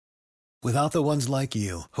Without the ones like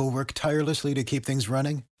you, who work tirelessly to keep things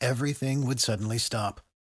running, everything would suddenly stop.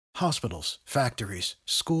 Hospitals, factories,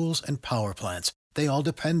 schools, and power plants, they all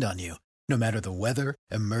depend on you. No matter the weather,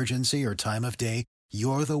 emergency, or time of day,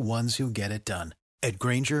 you're the ones who get it done. At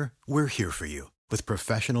Grainger, we're here for you with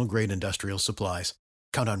professional-grade industrial supplies.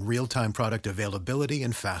 Count on real-time product availability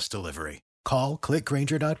and fast delivery. Call,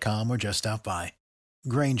 clickgrainger.com, or just stop by.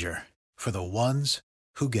 Grainger, for the ones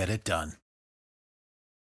who get it done.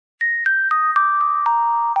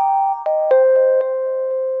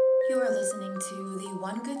 You are listening to the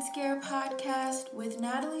One Good Scare podcast with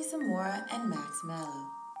Natalie Zamora and Max Mallow.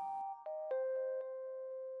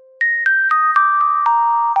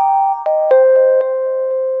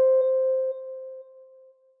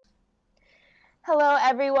 Hello,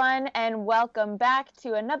 everyone, and welcome back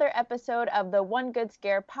to another episode of the One Good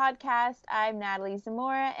Scare podcast. I'm Natalie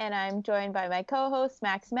Zamora, and I'm joined by my co-host,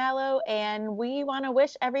 Max Mallow, and we want to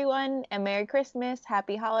wish everyone a Merry Christmas,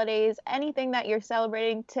 Happy Holidays, anything that you're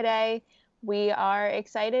celebrating today. We are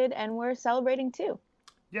excited, and we're celebrating too.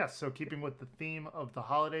 Yes, so keeping with the theme of the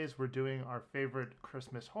holidays, we're doing our favorite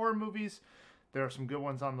Christmas horror movies. There are some good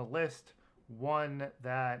ones on the list. One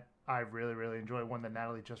that I really enjoy, one that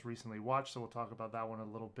Natalie just recently watched, so we'll talk about that one a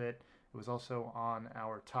little bit. It was also on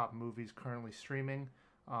our top movies currently streaming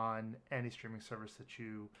on any streaming service that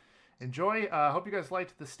you enjoy. I hope you guys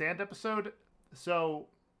liked the Stand episode. So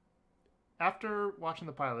after watching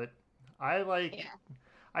the pilot, I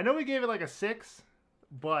know we gave it like a 6,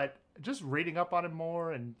 but just reading up on it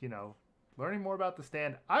more and, learning more about the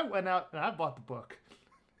Stand, I went out and I bought the book.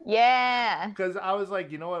 Yeah. Because I was like,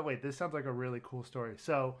 you know what? Wait, this sounds like a really cool story.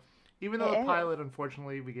 So even though the pilot,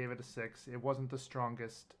 unfortunately, we gave it a 6, it wasn't the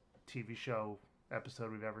strongest TV show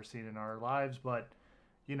episode we've ever seen in our lives. But,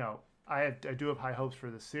 I do have high hopes for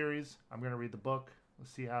this series. I'm going to read the book. Let's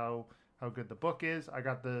see how good the book is. I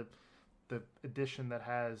got the edition that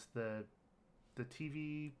has the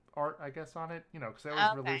TV art, I guess, on it. Because they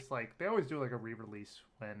always release, they always do like a re-release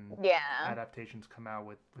when adaptations come out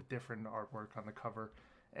with different artwork on the cover.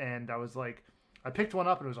 And I was like, I picked one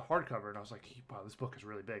up and it was a hardcover, and I was like, wow, this book is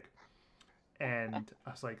really big. And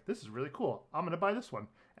I was like, this is really cool. I'm going to buy this one.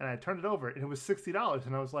 And I turned it over, and it was $60.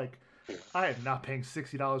 And I was like, I am not paying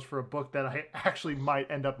 $60 for a book that I actually might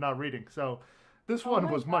end up not reading. So this one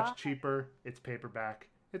was much cheaper. It's paperback.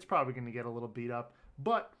 It's probably going to get a little beat up.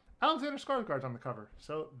 But Alexander Skarsgård's on the cover,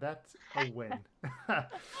 so that's a win.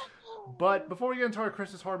 But before we get into our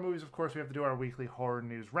Christmas horror movies, of course, we have to do our weekly horror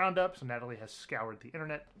news roundup. So Natalie has scoured the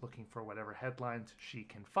internet looking for whatever headlines she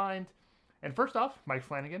can find. And first off, Mike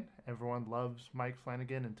Flanagan. Everyone loves Mike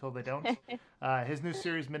Flanagan until they don't. His new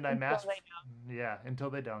series, Midnight Mass. Yeah, until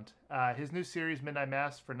they don't. His new series, Midnight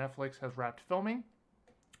Mass, for Netflix has wrapped filming.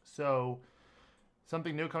 So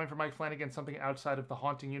something new coming from Mike Flanagan, something outside of the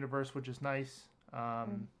Haunting universe, which is nice.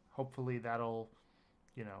 Hopefully that'll,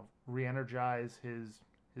 re-energize his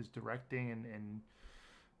directing and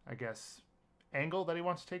I guess angle that he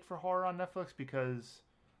wants to take for horror on Netflix, because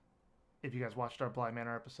if you guys watched our Bly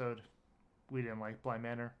Manor episode, we didn't like Bly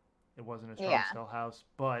Manor. It wasn't as strong as Hill House,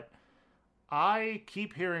 but I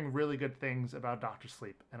keep hearing really good things about Dr.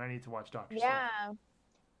 Sleep, and I need to watch Dr. Sleep. Yeah,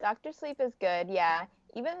 Dr. Sleep is good, yeah.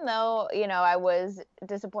 Even though, I was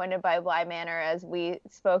disappointed by Bly Manor, as we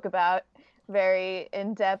spoke about very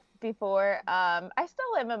in-depth before, I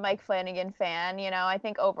still am a Mike Flanagan fan. I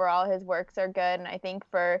think overall his works are good, and I think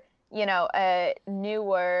for a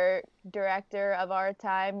newer director of our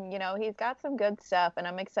time, he's got some good stuff, and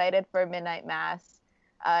I'm excited for Midnight Mass.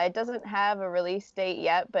 It doesn't have a release date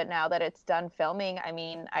yet, but now that it's done filming,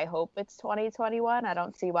 I hope it's 2021. I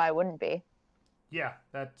don't see why it wouldn't be. Yeah,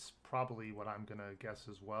 that's probably what I'm gonna guess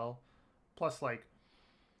as well. Plus,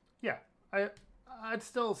 I'd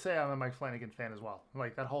still say I'm a Mike Flanagan fan as well.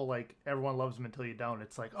 Like, that whole, everyone loves him until you don't.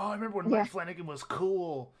 It's like, oh, I remember when Mike Flanagan was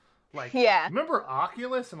cool. Remember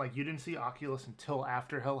Oculus? And, you didn't see Oculus until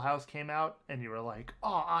after Hill House came out, and you were like, oh,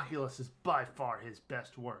 Oculus is by far his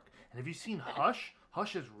best work. And have you seen Hush?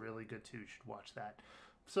 Hush is really good, too. You should watch that.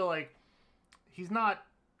 So, he's not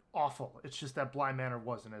awful. It's just that Bly Manor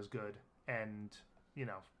wasn't as good. And,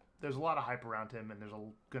 there's a lot of hype around him, and there's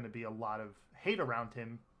going to be a lot of hate around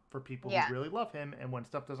him for people who really love him. And when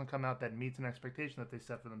stuff doesn't come out that meets an expectation that they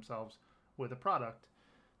set for themselves with a product,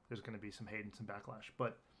 there's going to be some hate and some backlash.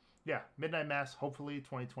 But yeah, Midnight Mass, hopefully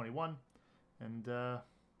 2021. And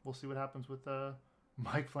we'll see what happens with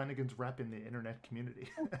Mike Flanagan's rep in the internet community.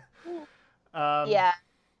 Yeah,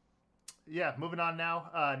 moving on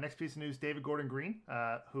now. Next piece of news, David Gordon Green,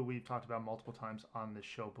 who we've talked about multiple times on this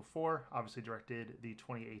show before, obviously directed the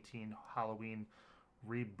 2018 Halloween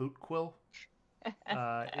reboot quill.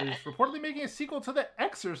 is reportedly making a sequel to The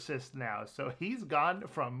Exorcist now. So he's gone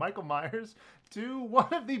from Michael Myers to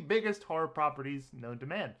one of the biggest horror properties known to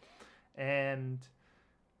man. And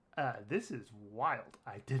this is wild.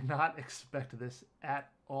 I did not expect this at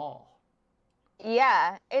all.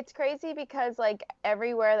 Yeah, it's crazy because like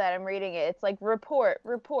everywhere that I'm reading it, it's like report,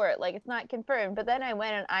 like it's not confirmed. But then I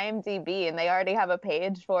went on IMDb and they already have a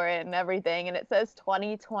page for it and everything, and it says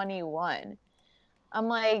 2021. I'm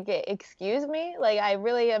like, excuse me? Like, I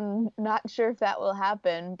really am not sure if that will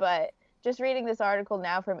happen, but just reading this article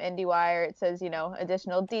now from IndieWire, it says,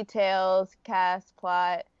 additional details, cast,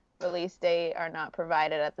 plot, release date are not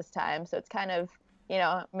provided at this time. So it's kind of,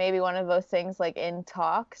 maybe one of those things like in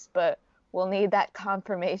talks, but we'll need that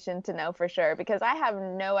confirmation to know for sure because I have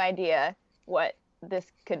no idea what this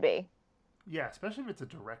could be. Yeah, especially if it's a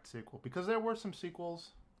direct sequel, because there were some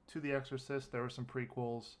sequels to The Exorcist, there were some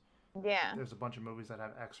prequels. Yeah. There's a bunch of movies that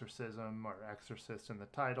have exorcism or exorcist in the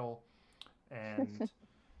title. And,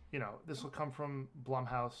 this will come from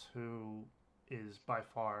Blumhouse, who is by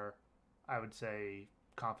far, I would say,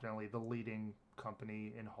 confidently the leading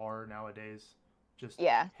company in horror nowadays. Just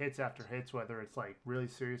hits after hits, whether it's like really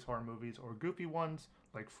serious horror movies or goofy ones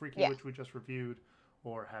like Freaky, which we just reviewed,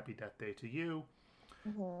 or Happy Death Day to You.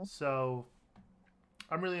 Mm-hmm. So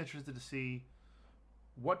I'm really interested to see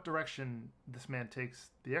what direction this man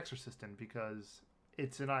takes The Exorcist in, because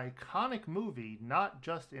it's an iconic movie, not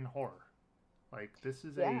just in horror. Like, this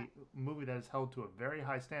is a movie that is held to a very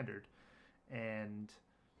high standard, and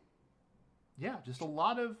just a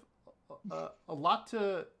lot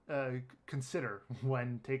to consider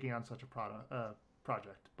when taking on such a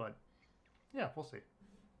project. But we'll see.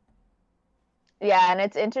 Yeah, and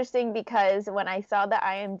it's interesting because when I saw the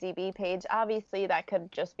IMDb page, obviously that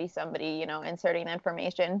could just be somebody, inserting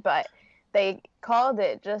information, but they called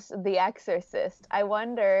it just The Exorcist. I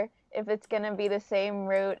wonder if it's going to be the same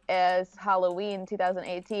route as Halloween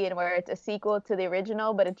 2018, where it's a sequel to the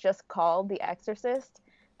original, but it's just called The Exorcist.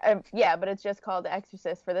 But it's just called The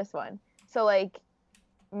Exorcist for this one. So, like,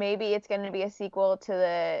 maybe it's going to be a sequel to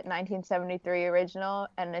the 1973 original,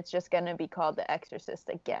 and it's just going to be called The Exorcist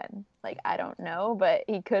again. Like, I don't know, but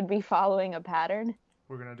he could be following a pattern.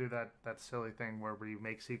 We're going to do that silly thing where we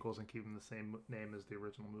make sequels and keep them the same name as the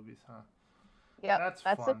original movies, huh? Yeah, that's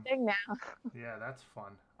the thing now. Yeah, that's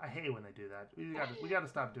fun. I hate when they do that. We got to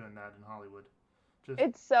stop doing that in Hollywood.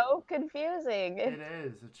 It's so confusing. It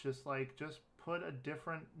is. It's just like, just put a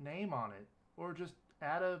different name on it, or just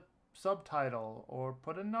add a subtitle, or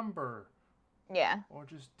put a number. Yeah. Or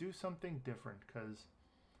just do something different, because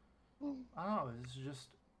I don't know,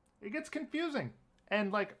 it gets confusing.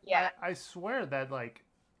 And like, I swear that like,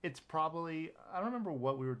 it's probably, I don't remember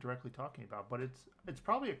what we were directly talking about, but it's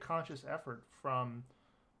probably a conscious effort from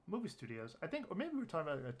movie studios. I think, or maybe we were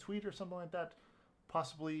talking about a tweet or something like that,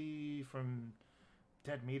 possibly from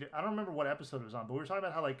Dead Meat. I don't remember what episode it was on, but we were talking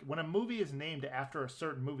about how like when a movie is named after a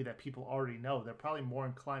certain movie that people already know, they're probably more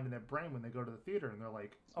inclined in their brain when they go to the theater and they're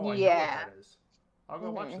like, oh, I know what that is. I'll go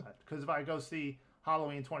watch that. Because if I go see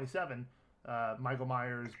Halloween 27, Michael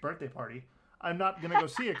Myers' birthday party, I'm not going to go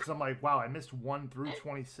see it because I'm like, wow, I missed 1 through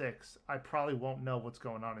 26. I probably won't know what's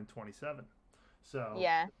going on in 27. So,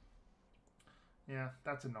 yeah,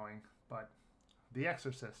 that's annoying. But The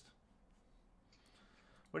Exorcist.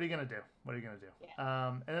 What are you going to do? Yeah.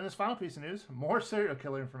 And then this final piece of news, more serial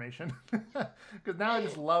killer information. Because now I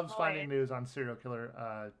just love finding news on serial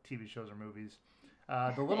killer TV shows or movies.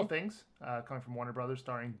 The Little Things, coming from Warner Brothers,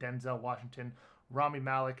 starring Denzel Washington, Rami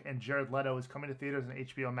Malek, and Jared Leto, is coming to theaters and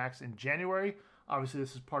HBO Max in January. Obviously,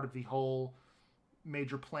 this is part of the whole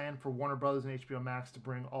major plan for Warner Brothers and HBO Max to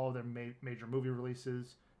bring all of their major movie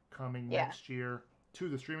releases coming next year to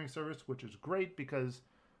the streaming service, which is great because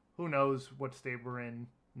who knows what state we're in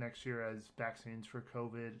next year as vaccines for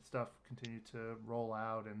COVID stuff continue to roll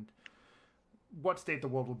out, and what state the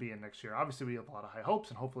world will be in next year. Obviously, we have a lot of high hopes,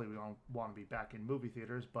 and hopefully we don't want to be back in movie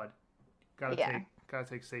theaters, but gotta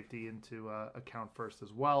take safety into account first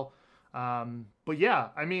as well. But yeah,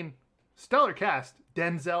 I mean, stellar cast: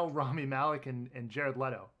 Denzel, Rami Malek, and Jared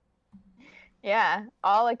Leto. Yeah,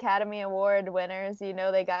 all Academy Award winners.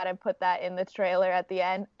 They gotta put that in the trailer at the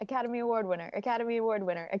end. Academy Award winner, Academy Award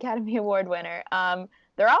winner, Academy Award winner.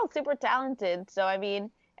 They're all super talented, so I mean,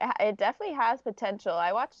 it definitely has potential.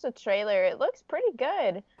 I watched the trailer; it looks pretty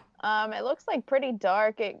good. It looks like pretty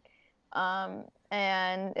dark.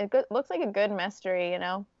 And it looks like a good mystery, And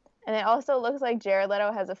it also looks like Jared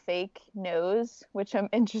Leto has a fake nose, which I'm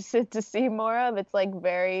interested to see more of. It's like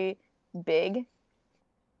very big.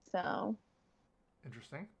 So.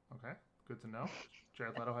 Interesting. Okay. Good to know.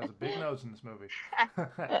 Jared Leto has a big nose in this movie.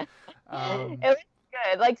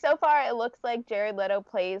 good. Like so far, it looks like Jared Leto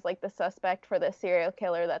plays like the suspect for the serial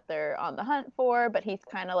killer that they're on the hunt for, but he's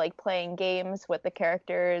kind of like playing games with the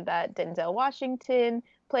character that Denzel Washington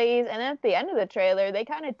plays. And then at the end of the trailer, they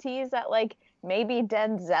kind of tease that like maybe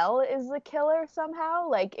Denzel is the killer somehow.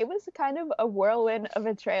 Like it was kind of a whirlwind of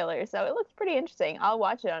a trailer, so it looks pretty interesting. I'll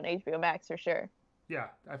watch it on HBO Max for sure. Yeah,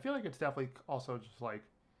 I feel like it's definitely also just like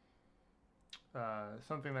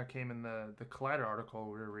something that came in the Collider article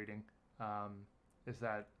we were reading. Is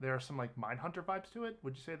that there are some like Mindhunter vibes to it?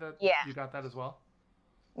 Would you say that you got that as well?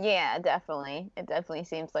 Yeah, definitely. It definitely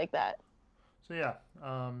seems like that. So yeah,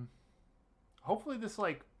 hopefully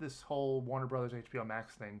this whole Warner Brothers HBO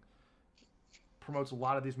Max thing promotes a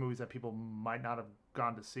lot of these movies that people might not have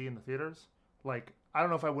gone to see in the theaters. Like I don't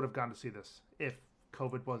know if I would have gone to see this if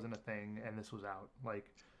COVID wasn't a thing and this was out. Like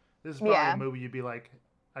this is probably a movie you'd be like,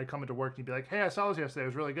 I'd come into work and you'd be like, hey, I saw this yesterday. It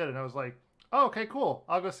was really good. And I was like, oh, okay, cool.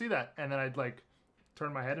 I'll go see that. And then I'd like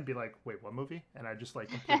turn my head and be like, wait, what movie? And I just like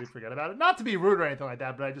completely forget about it. Not to be rude or anything like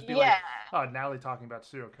that, but I'd just be like, oh, Natalie talking about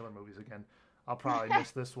serial killer movies again. I'll probably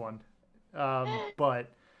miss this one.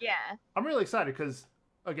 But I'm really excited because,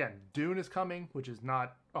 again, Dune is coming, which is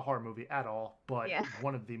not a horror movie at all, but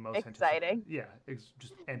one of the most exciting. It's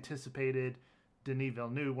just anticipated. Denis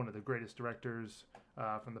Villeneuve, one of the greatest directors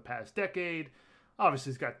from the past decade.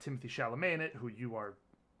 Obviously, he's got Timothée Chalamet in it, who you are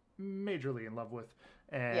majorly in love with.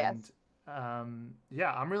 And I'm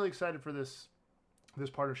really excited for this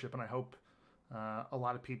partnership, and I hope a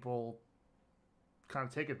lot of people kind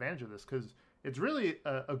of take advantage of this because it's really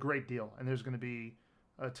a great deal, and there's going to be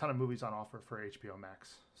a ton of movies on offer for HBO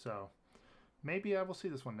Max. So maybe I will see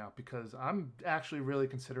this one now because I'm actually really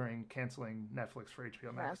considering canceling Netflix for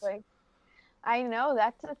HBO Max. I know,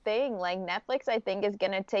 that's the thing. Like Netflix, I think, is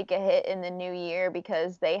going to take a hit in the new year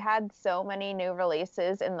because they had so many new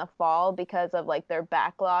releases in the fall because of like their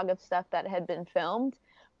backlog of stuff that had been filmed.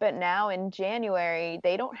 But now in January,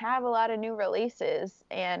 they don't have a lot of new releases,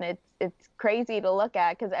 and it's crazy to look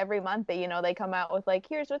at because every month they come out with like,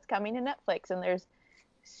 here's what's coming to Netflix, and there's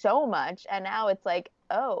so much, and now it's like,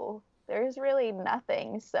 oh, there's really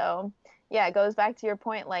nothing. So yeah, it goes back to your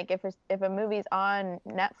point. Like if a movie's on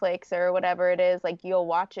Netflix or whatever it is, like you'll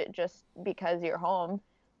watch it just because you're home.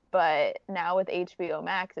 But now with HBO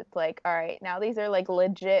Max, it's like, all right, now these are like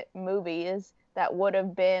legit movies that would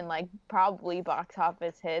have been like probably box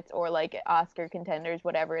office hits or like Oscar contenders,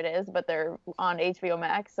 whatever it is, but they're on HBO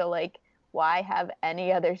Max. So like, why have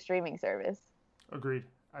any other streaming service? Agreed.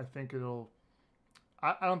 I think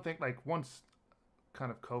I don't think like once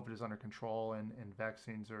kind of COVID is under control and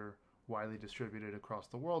vaccines are widely distributed across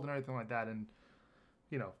the world and everything like that, and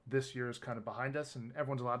this year is kind of behind us and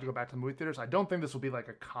everyone's allowed to go back to the movie theaters, I don't think this will be like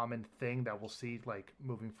a common thing that we'll see like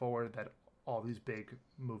moving forward, that all these big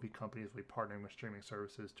movie companies will be partnering with streaming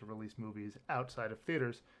services to release movies outside of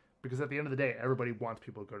theaters, because at the end of the day everybody wants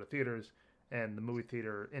people to go to theaters, and the movie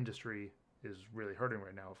theater industry is really hurting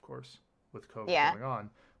right now, of course, with COVID going on.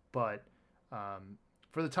 But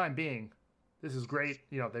for the time being, this is great.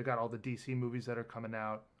 They've got all the DC movies that are coming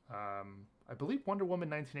out. I believe Wonder Woman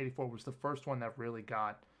 1984 was the first one that really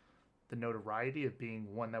got the notoriety of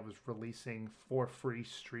being one that was releasing for free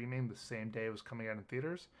streaming the same day it was coming out in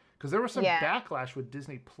theaters. Because there was some backlash with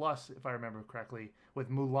Disney Plus, if I remember correctly, with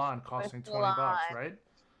Mulan costing $20, right?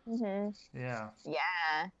 Mm-hmm. Yeah.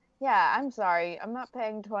 Yeah, I'm sorry. I'm not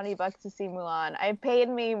paying $20 to see Mulan.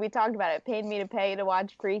 We talked about it, paid me to pay to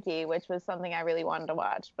watch Freaky, which was something I really wanted to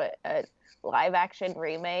watch, but a live action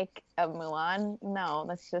remake of Mulan, no,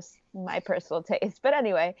 that's just my personal taste. But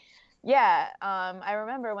anyway, I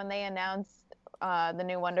remember when they announced the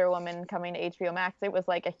new Wonder Woman coming to HBO Max, it was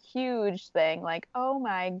like a huge thing. Like, oh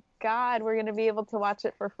my God, we're going to be able to watch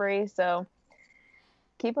it for free. So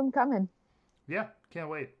keep them coming. Yeah, can't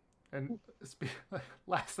wait. And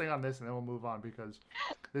last thing on this, and then we'll move on because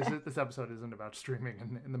this episode isn't about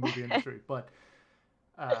streaming in the movie industry. But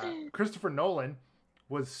Christopher Nolan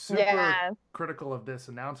was super critical of this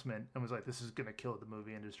announcement and was like, "This is gonna kill the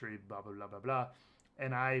movie industry." Blah blah blah blah blah.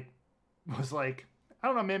 And I was like, I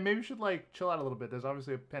don't know, man. Maybe we should like chill out a little bit. There's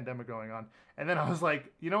obviously a pandemic going on. And then I was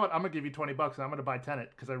like, you know what? I'm gonna give you $20 and I'm gonna buy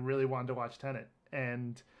Tenet because I really wanted to watch Tenet.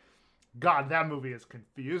 And God, that movie is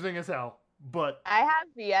confusing as hell. But I have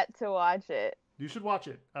yet to watch it. You should watch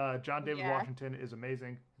it. John David Washington is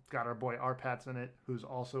amazing. It's got our boy Arpats in it, who's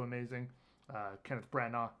also amazing. Kenneth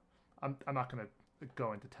Branagh. I'm not gonna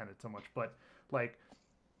go into Tenet so much, but like,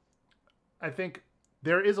 I think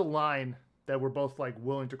there is a line that we're both like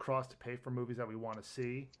willing to cross to pay for movies that we want to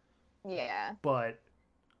see. Yeah. But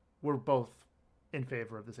we're both in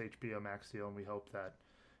favor of this HBO Max deal, and we hope that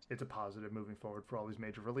it's a positive moving forward for all these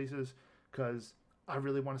major releases, because I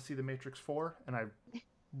really want to see The Matrix 4, and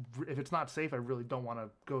if it's not safe, I really don't want to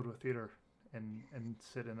go to a theater and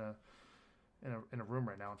sit in a room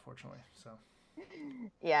right now, unfortunately. So.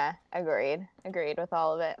 Yeah, agreed with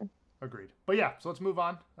all of it. Agreed. But yeah, so let's move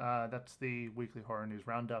on. That's the weekly horror news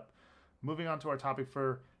roundup. Moving on to our topic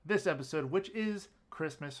for this episode, which is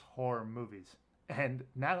Christmas horror movies. And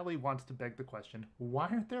Natalie wants to beg the question, why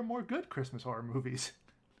aren't there more good Christmas horror movies?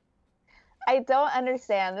 I don't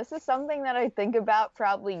understand. This is something that I think about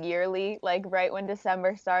probably yearly, like right when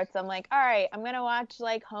December starts. I'm like, all right, I'm going to watch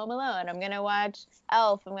like Home Alone. I'm going to watch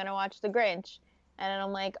Elf. I'm going to watch The Grinch. And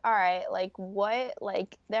I'm like, all right, like what?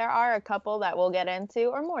 Like there are a couple that we'll get into,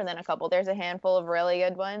 or more than a couple. There's a handful of really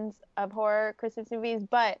good ones of horror Christmas movies.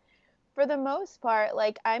 But for the most part,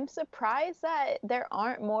 like I'm surprised that there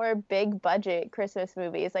aren't more big budget Christmas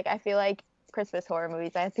movies. Like I feel like Christmas horror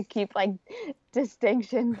movies, I have to keep like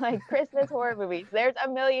distinction, like Christmas horror movies. There's a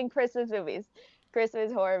million Christmas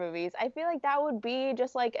horror movies. I feel like that would be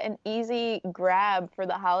just like an easy grab for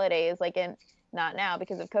the holidays, like not now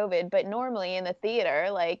because of COVID, but normally in the theater,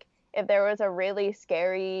 like if there was a really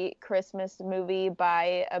scary Christmas movie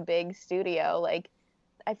by a big studio, like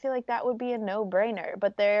I feel like that would be a no-brainer,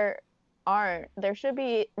 but there aren't. There should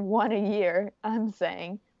be one a year, I'm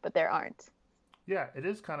saying, but there aren't. Yeah, it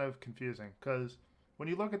is kind of confusing because when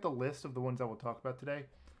you look at the list of the ones that we'll talk about today,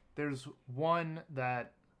 there's one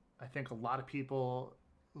that I think a lot of people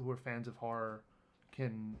who are fans of horror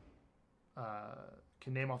can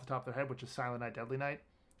name off the top of their head, which is Silent Night, Deadly Night.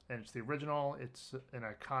 And it's the original. It's an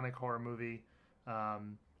iconic horror movie.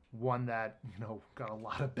 One that, got a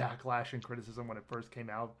lot of backlash and criticism when it first came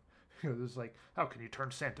out. It was like, how can you turn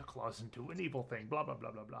Santa Claus into an evil thing? Blah, blah,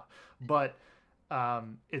 blah, blah, blah. But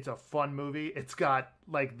it's a fun movie. It's got,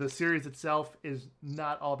 like, the series itself is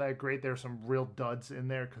not all that great. There's some real duds in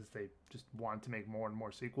there because they just want to make more and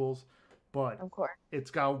more sequels. But of course, it's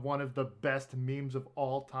got one of the best memes of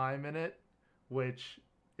all time in it, which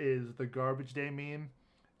is the Garbage Day meme,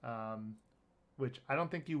 which I don't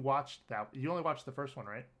think you watched that. You only watched the first one,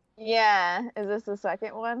 right? Yeah. Is this the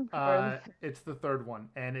second one? It's the third one,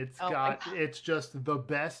 and it's just the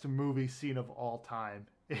best movie scene of all time.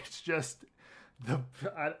 It's just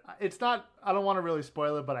it's not, I don't want to really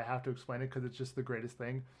spoil it, but I have to explain it because it's just the greatest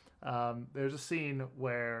thing. There's a scene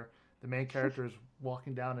where the main character is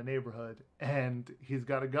walking down a neighborhood and he's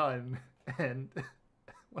got a gun, and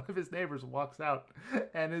one of his neighbors walks out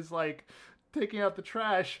and is like taking out the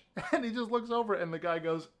trash, and he just looks over and the guy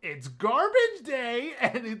goes, "It's garbage day,"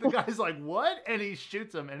 and the guy's like, "What?" And he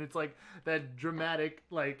shoots him, and it's like that dramatic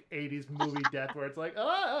like 80s movie death where it's like,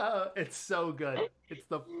 it's so good. It's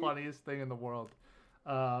the funniest thing in the world.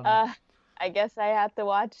 I guess I have to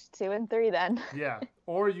watch 2 and 3 then. Yeah,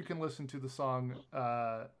 or you can listen to the song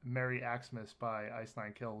Merry Xmas by Ice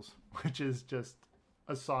Nine Kills, which is just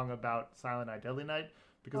a song about Silent Night, Deadly Night,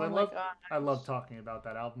 because I love talking about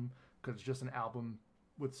that album because it's just an album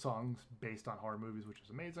with songs based on horror movies, which is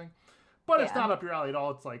amazing. But it's not up your alley at all.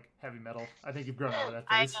 It's like heavy metal. I think you've grown out of that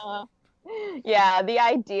phase. I know. Yeah, the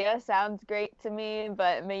idea sounds great to me,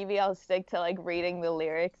 but maybe I'll stick to like reading the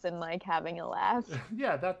lyrics and like having a laugh.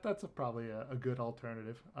 Yeah, that's probably a good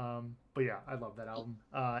alternative. But yeah, I love that album.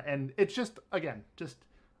 And it's just, again, just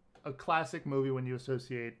a classic movie when you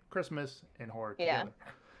associate Christmas and horror together.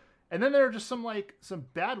 And then there are just some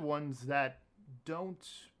bad ones that don't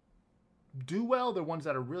do well. They're ones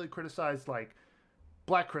that are really criticized, like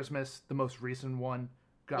Black Christmas, the most recent one,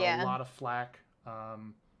 got a lot of flack.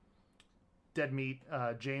 Dead Meat,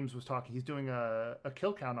 James was talking, he's doing a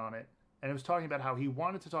kill count on it, and it was talking about how he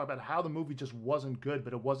wanted to talk about how the movie just wasn't good,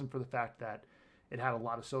 but it wasn't for the fact that it had a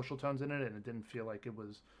lot of social tones in it, and it didn't feel like it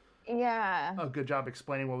was a good job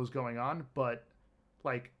explaining what was going on. But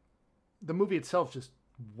like the movie itself just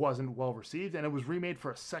wasn't well received, and it was remade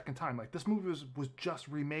for a second time. Like this movie was just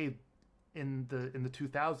remade in the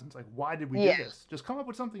 2000s. Like, why did we do this? Just come up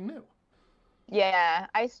with something new. Yeah,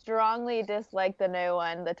 I strongly dislike the new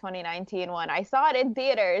one, the 2019 one. I saw it in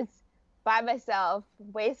theaters by myself,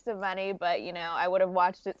 waste of money, but I would have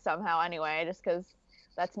watched it somehow anyway, just because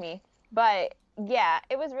that's me. But yeah,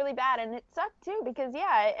 it was really bad, and it sucked too because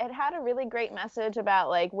it had a really great message about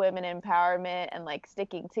like women empowerment and like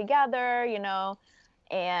sticking together,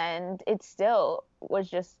 and it still was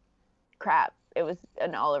just crap. It was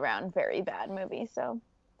an all-around very bad movie, so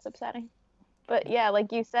it's upsetting. But yeah,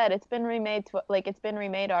 like you said, it's been remade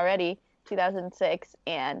already, 2006,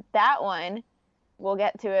 and that one, we'll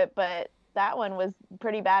get to it, but that one was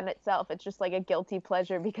pretty bad in itself. It's just like a guilty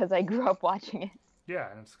pleasure because I grew up watching it.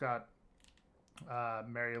 Yeah, and it's got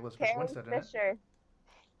Mary Elizabeth Winstead in it.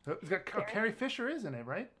 It's got Carrie Fisher is in it,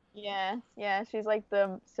 right? Yeah, she's like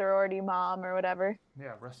the sorority mom or whatever.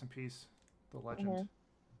 Yeah, rest in peace, the legend. Hmm.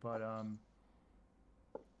 But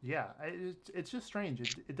yeah, it's just strange.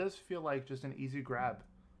 It does feel like just an easy grab,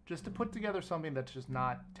 just to put together something that's just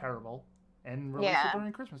not terrible and release it Yeah.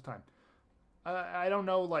 during Christmas time. I don't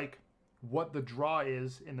know like what the draw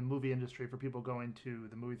is in the movie industry for people going to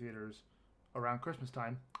the movie theaters around Christmas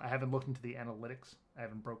time. I haven't looked into the analytics. I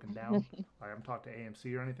haven't broken down. I haven't talked to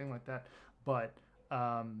AMC or anything like that. But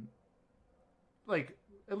um, like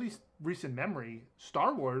at least recent memory,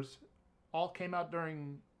 Star Wars all came out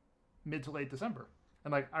during mid to late December.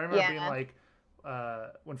 And like I remember being Yeah. like,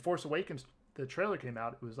 when Force Awakens the trailer came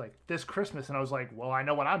out, it was like this Christmas, and I was like, well, I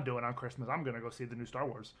know what I'm doing on Christmas. I'm gonna go see the new Star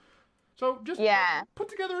Wars. So just Yeah. put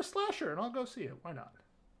together a slasher, and I'll go see it. Why not?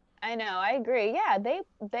 I know, I agree. Yeah,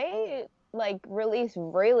 they like release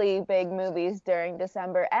really big movies during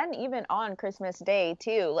December and even on Christmas Day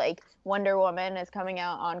too. Like Wonder Woman is coming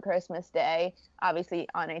out on Christmas Day, obviously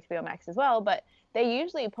on HBO Max as well, but they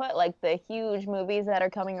usually put like the huge movies that are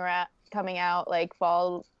coming out like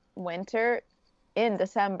fall, winter in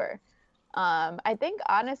December. I think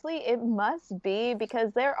honestly it must be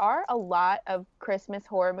because there are a lot of Christmas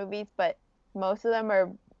horror movies, but most of them are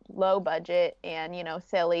low budget and,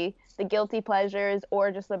 silly, the guilty pleasures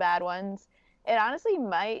or just the bad ones. It honestly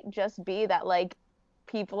might just be that like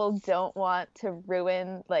people don't want to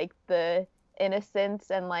ruin like the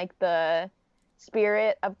innocence and like the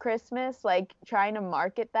spirit of Christmas. Like trying to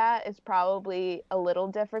market that is probably a little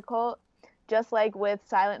difficult. Just like with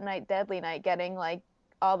Silent Night, Deadly Night getting like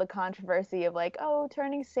all the controversy of like, oh,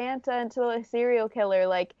 turning Santa into a serial killer.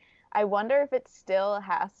 Like, I wonder if it still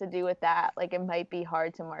has to do with that. Like, it might be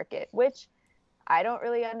hard to market, which I don't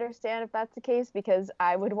really understand if that's the case because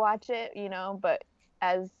I would watch it, but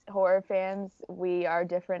as horror fans, we are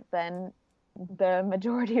different than the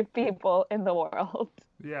majority of people in the world.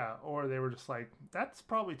 Yeah, or they were just like, that's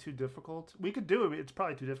probably too difficult. We could do it. It's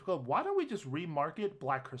probably too difficult. Why don't we just remarket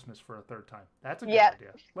Black Christmas for a third time? That's a good Yep.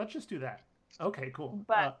 idea. Let's just do that. Okay, cool.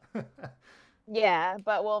 But yeah,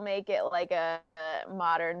 but we'll make it like a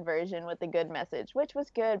modern version with a good message, which was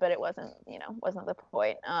good, but it wasn't the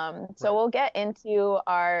point. So right. we'll get into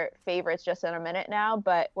our favorites just in a minute now,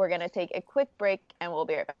 but we're gonna take a quick break and we'll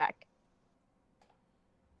be right back.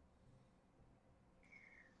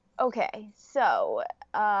 Okay, so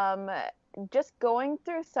just going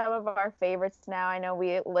through some of our favorites now. I know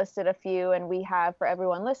we listed a few, and we have for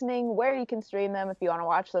everyone listening where you can stream them if you want to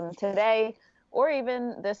watch them today or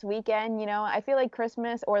even this weekend. I feel like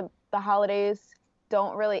Christmas or the holidays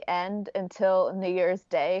don't really end until New Year's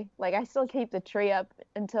Day. Like, I still keep the tree up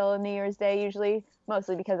until New Year's Day, usually,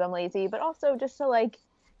 mostly because I'm lazy, but also just to like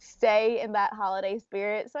stay in that holiday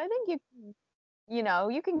spirit. So I think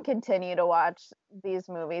you can continue to watch these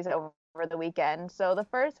movies over the weekend. So the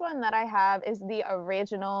first one that I have is the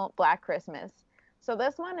original Black Christmas. So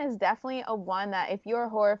this one is definitely a one that if you're a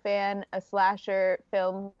horror fan, a slasher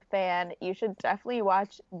film fan, you should definitely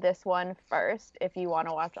watch this one first. If you want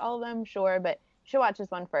to watch all of them, sure, but you should watch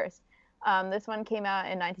this one first. This one came out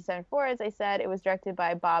in 1974, as I said. It was directed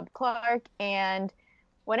by Bob Clark, and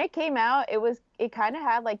when it came out, it kind of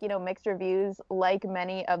had like, mixed reviews like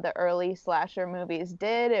many of the early slasher movies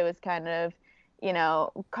did. It was kind of,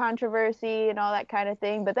 controversy and all that kind of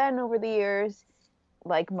thing. But then over the years,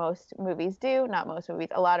 like most movies do, not most movies,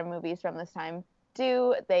 a lot of movies from this time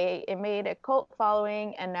do, it made a cult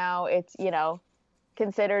following, and now it's,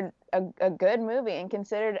 considered a good movie and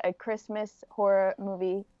considered a Christmas horror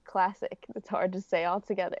movie classic. It's hard to say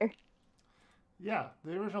altogether. Yeah,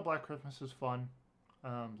 the original Black Christmas is fun.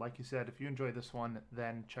 Like you said, if you enjoy this one,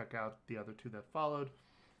 then check out the other two that followed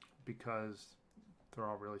because they're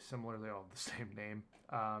all really similar. They all have the same name.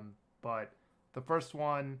 But the first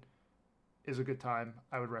one is a good time.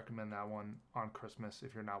 I would recommend that one on Christmas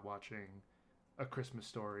if you're not watching A Christmas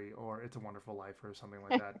Story or It's a Wonderful Life or something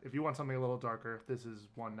like that. If you want something a little darker, this is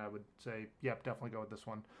one I would say, yep, definitely go with this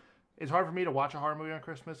one. It's hard for me to watch a horror movie on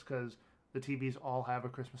Christmas because the TVs all have A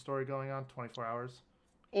Christmas Story going on 24 hours.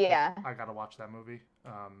 Yeah. I gotta watch that movie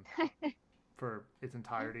for its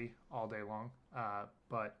entirety all day long.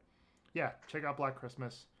 But yeah, check out Black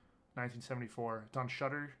Christmas, 1974. It's on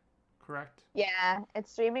Shudder, correct? Yeah,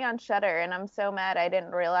 it's streaming on Shudder, and I'm so mad I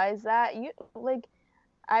didn't realize that.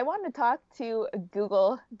 I want to talk to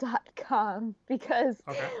Google.com because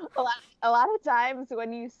Okay. a lot of times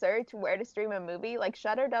when you search where to stream a movie, like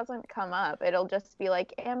Shudder doesn't come up. It'll just be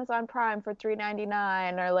like Amazon Prime for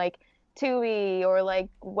 $3.99 or like Tubi or like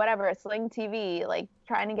whatever, Sling TV, like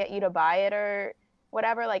trying to get you to buy it or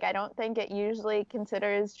whatever. Like I don't think it usually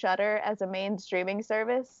considers Shudder as a main streaming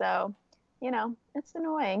service, so it's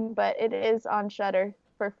annoying, but it is on Shudder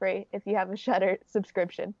for free if you have a Shudder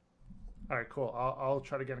subscription. All right, cool. I'll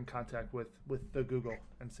try to get in contact with the Google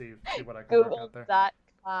and see what I can work out there.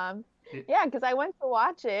 Google.com. Yeah, because I went to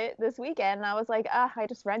watch it this weekend and I was like, I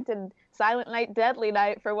just rented Silent Night, Deadly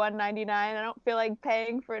Night for $1.99. I don't feel like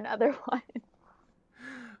paying for another one.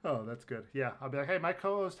 Oh, that's good. Yeah, I'll be like, hey, my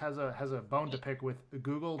co-host has a bone to pick with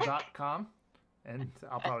Google.com, and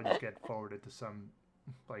I'll probably just get forwarded to some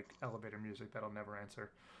like elevator music that I'll never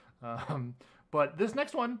answer. But this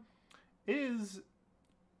next one is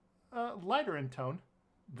lighter in tone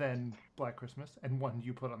than Black Christmas, and one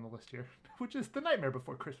you put on the list here, which is The Nightmare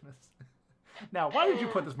Before Christmas. Now, why did you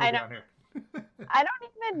put this movie on here? I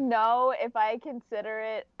don't even know if I consider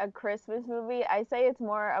it a Christmas movie. I say it's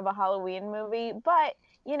more of a Halloween movie, but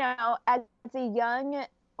you know, as a young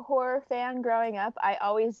horror fan growing up, I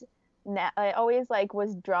always like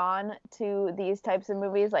was drawn to these types of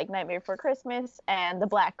movies like Nightmare Before Christmas and The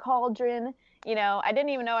Black Cauldron. You know, I didn't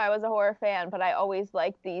even know I was a horror fan, but I always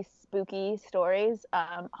liked these spooky stories,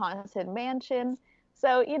 Haunted Mansion.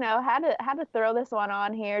 So, you know, had to throw this one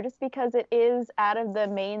on here just because it is out of the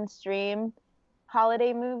mainstream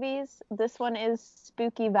holiday movies. This one is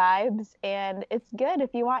spooky vibes, and it's good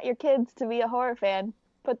if you want your kids to be a horror fan.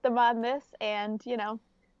 Put them on this, and, you know,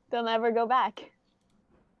 they'll never go back.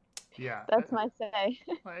 Yeah. That's my say.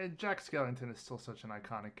 Jack Skellington is still such an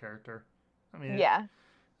iconic character. I mean, yeah.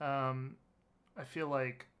 I feel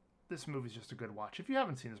like this movie's just a good watch. If you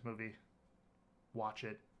haven't seen this movie, watch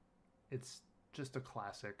it. It's just a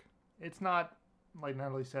classic. It's not, like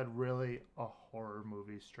Natalie said, really a horror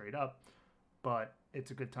movie straight up, but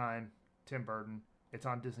it's a good time. Tim Burton. It's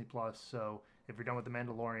on Disney Plus, so if you're done with The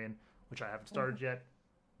Mandalorian, which I haven't started yet,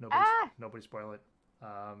 nobody spoil it.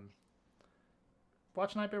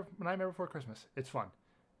 Watch Nightmare Before Christmas. It's fun.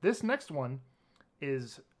 This next one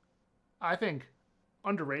is, I think,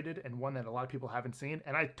 underrated and one that a lot of people haven't seen.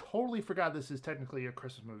 And I totally forgot this is technically a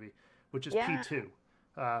Christmas movie, which is P2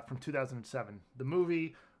 from 2007. The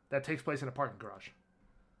movie that takes place in a parking garage.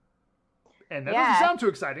 And that doesn't sound too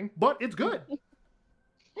exciting, but it's good.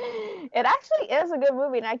 It actually is a good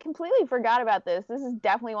movie, and I completely forgot about this. This is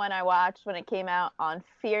definitely one I watched when it came out on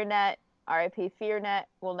FearNet. RIP FearNet.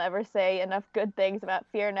 We'll never say enough good things about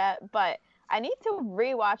FearNet, but I need to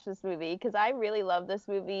rewatch this movie because I really loved this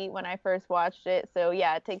movie when I first watched it. So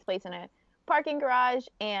yeah, it takes place in a parking garage,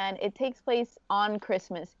 and it takes place on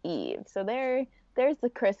Christmas Eve. So there's the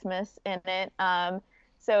Christmas in it.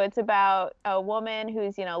 So it's about a woman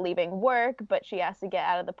who's, you know, leaving work, but she has to get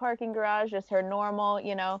out of the parking garage, just her normal,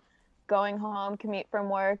 you know, going home, commute from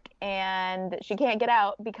work, and she can't get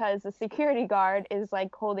out because the security guard is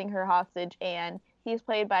like holding her hostage, and he's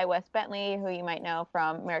played by Wes Bentley, who you might know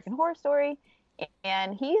from American Horror Story,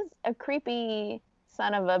 and he's a creepy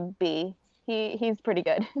son of a bee. He's pretty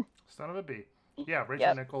good. Son of a bee. Yeah,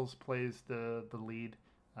 Rachel Nichols plays the lead,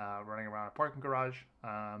 running around a parking garage.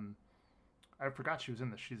 I forgot she was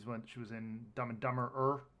in this. She was in Dumb and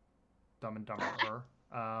Dumber.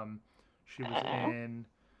 She was in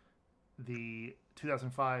the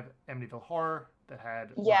 2005 Amityville Horror that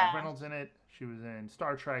had Ryan Reynolds in it. She was in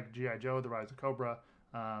Star Trek, G.I. Joe, The Rise of Cobra.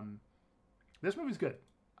 This movie's good.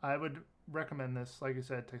 I would recommend this. Like I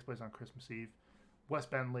said, it takes place on Christmas Eve. Wes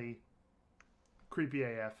Bentley, creepy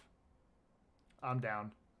AF. I'm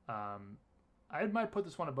down. I might put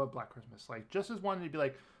this one above Black Christmas. Like, just as one, you'd be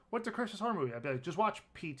like, what's a Christmas horror movie? I'd be like, just watch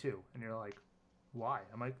P2. And you're like, why?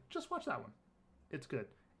 I'm like, just watch that one. It's good.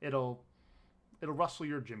 It'll rustle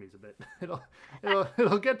your jimmies a bit.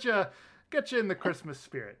 It'll get you in the Christmas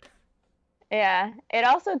spirit. Yeah. It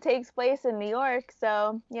also takes place in New York,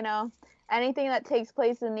 so, you know, anything that takes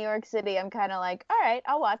place in New York City, I'm kind of like, all right,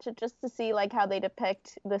 I'll watch it just to see like how they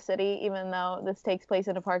depict the city, even though this takes place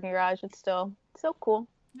in a parking garage. It's still cool.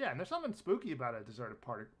 Yeah, and there's something spooky about a deserted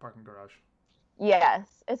parking garage.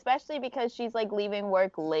 Yes, especially because she's like leaving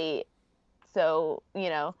work late. So, you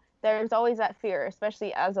know, there's always that fear,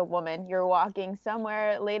 especially as a woman. You're walking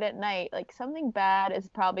somewhere late at night, like something bad is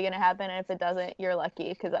probably going to happen. And if it doesn't, you're lucky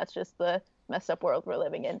because that's just the messed up world we're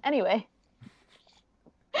living in. Anyway.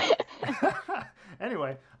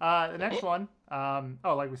 Anyway, the next one,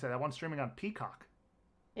 like we said, that one's streaming on Peacock.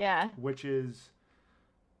 Yeah. Which is,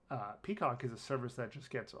 Peacock is a service that just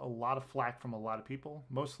gets a lot of flack from a lot of people,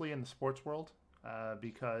 mostly in the sports world,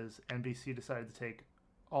 because NBC decided to take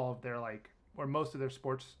all of their most of their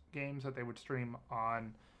sports games that they would stream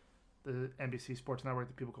on the NBC Sports Network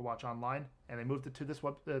that people could watch online, and they moved it to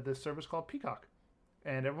this service called Peacock.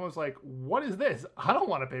 And everyone was like, what is this? I don't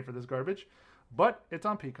want to pay for this garbage. But it's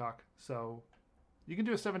on Peacock, so you can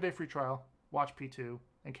do a 7-day free trial, watch P2,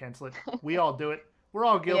 and cancel it. We all do it. We're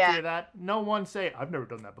all guilty of that. No one say, I've never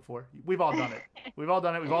done that before. We've all done it. We've all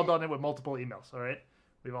done it. We've all done it with multiple emails, all right?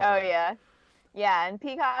 We've all done it. Yeah. Yeah, and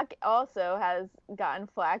Peacock also has gotten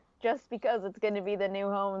flack just because it's going to be the new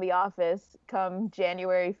home of The Office come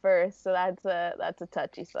January 1st. So that's a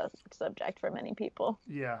touchy subject for many people.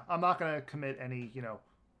 Yeah, I'm not going to commit any,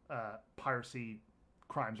 piracy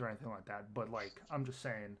crimes or anything like that. But, I'm just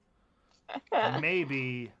saying,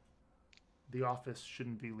 maybe The Office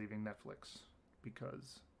shouldn't be leaving Netflix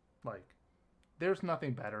because, there's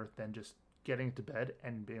nothing better than just getting to bed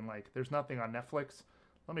and being like, there's nothing on Netflix.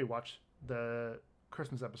 Let me watch the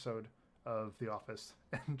Christmas episode of The Office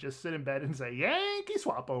and just sit in bed and say Yankee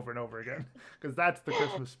Swap over and over again, because that's the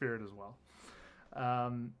Christmas spirit as well.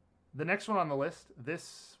 The next one on the list,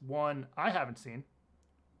 this one I haven't seen,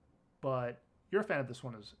 but you're a fan of this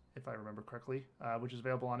one, if I remember correctly, which is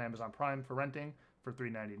available on Amazon Prime for renting for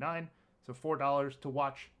 $3.99, so $4 to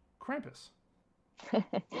watch Krampus.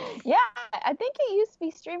 Yeah, I think it used to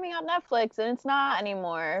be streaming on Netflix, and it's not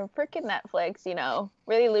anymore. Frickin' Netflix,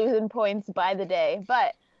 really losing points by the day.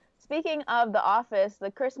 But speaking of The Office,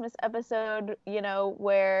 the Christmas episode,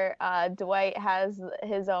 where Dwight has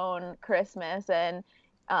his own Christmas and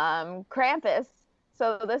Krampus.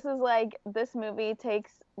 So this movie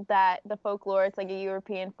takes the folklore. It's like a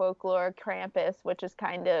European folklore, Krampus, which is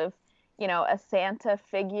kind of, a Santa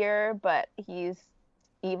figure, but he's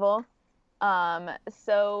evil.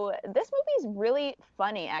 So this movie is really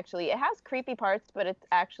funny, actually. It has creepy parts, but it's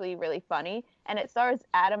actually really funny. And it stars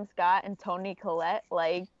Adam Scott and Toni Collette.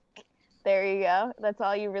 There you go. That's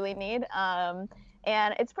all you really need.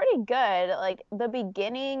 And it's pretty good. The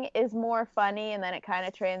beginning is more funny, and then it kind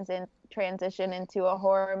of transition into a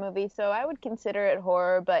horror movie. So I would consider it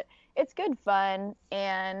horror, but it's good fun.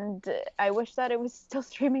 And I wish that it was still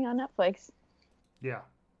streaming on Netflix. Yeah.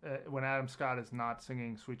 When Adam Scott is not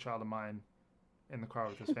singing Sweet Child of Mine in the car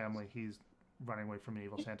with his family, he's running away from an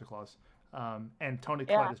evil Santa Claus. And Toni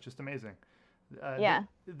Collette is just amazing.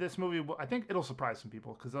 This movie, I think it'll surprise some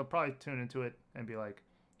people, because they'll probably tune into it and be like,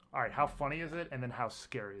 all right, how funny is it? And then how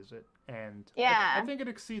scary is it? And I think it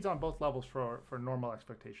exceeds on both levels for normal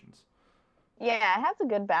expectations. Yeah, it has a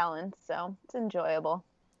good balance, so it's enjoyable.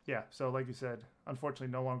 Yeah, so like you said,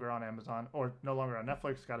 unfortunately no longer on Amazon, or no longer on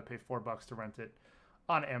Netflix. Got to pay $4 to rent it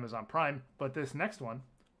on Amazon Prime. But this next one,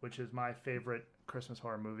 which is my favorite Christmas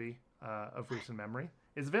horror movie of recent memory,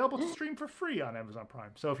 is available to stream for free on Amazon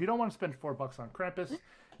Prime. So if you don't want to spend $4 on Krampus,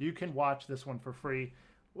 you can watch this one for free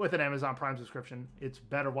with an Amazon Prime subscription. It's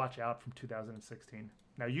Better Watch Out from 2016.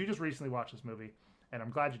 Now, you just recently watched this movie, and I'm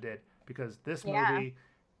glad you did, because this movie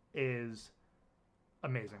is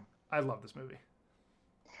amazing. I love this movie.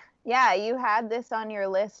 Yeah, you had this on your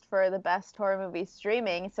list for the best horror movie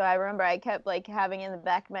streaming, so I remember I kept having in the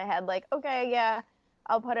back of my head okay, yeah,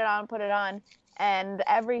 I'll put it on. And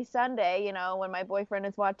every Sunday, when my boyfriend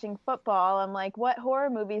is watching football, I'm like, what horror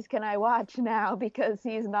movies can I watch now, because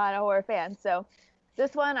he's not a horror fan. So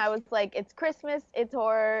this one, I was like, it's Christmas, it's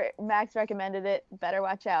horror, Max recommended it, Better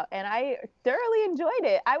Watch Out. And I thoroughly enjoyed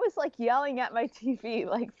it. I was yelling at my TV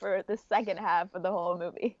for the second half of the whole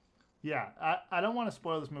movie. Yeah, I don't want to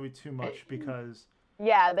spoil this movie too much, because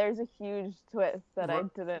there's a huge twist that I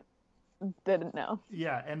didn't know.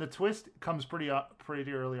 Yeah, and the twist comes pretty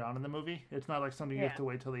early on in the movie. It's not like something you have to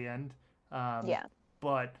wait till the end.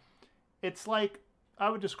 But it's I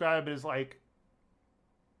would describe it as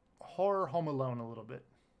horror Home Alone a little bit.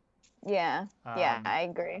 Yeah, I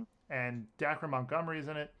agree. And Dacre Montgomery is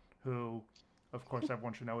in it, who, of course,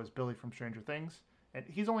 everyone should know is Billy from Stranger Things. And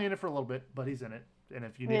he's only in it for a little bit, but he's in it. And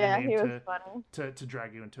if you need a name to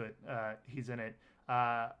drag you into it, he's in it.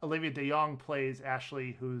 Olivia DeJonge plays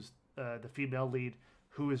Ashley, who's the female lead,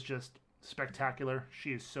 who is just spectacular.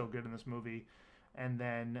 She is so good in this movie. And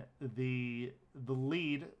then the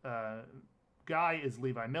lead guy is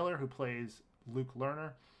Levi Miller, who plays Luke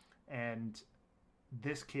Lerner. And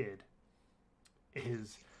this kid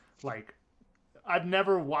is I've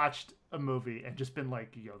never watched a movie and just been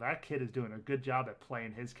yo, that kid is doing a good job at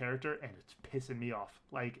playing his character, and it's pissing me off.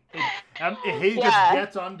 He just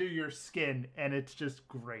gets under your skin, and it's just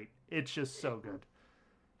great. It's just so good.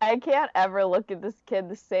 I can't ever look at this kid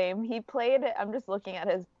the same. He played, I'm just looking at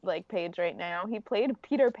his page right now. He played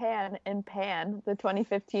Peter Pan in Pan, the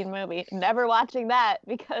 2015 movie. Never watching that,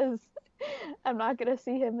 because I'm not going to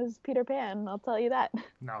see him as Peter Pan, I'll tell you that.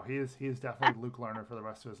 No, he is definitely Luke Lerner for the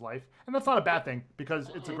rest of his life. And that's not a bad thing, because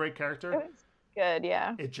it's a great character. It's good,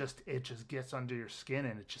 yeah. It just gets under your skin,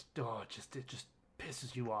 and it just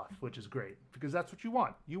pisses you off, which is great, because that's what you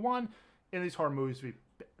want. You want in these horror movies to be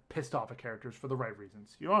pissed off at characters for the right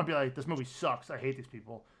reasons. You don't want to be like, this movie sucks, I hate these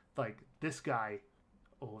people. This guy,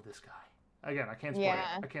 Again, I can't spoil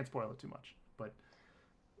it. I can't spoil it too much, but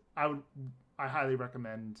I highly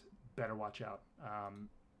recommend Better Watch Out.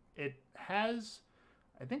 It has,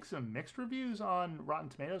 I think, some mixed reviews on Rotten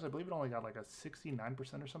Tomatoes. I believe it only got like a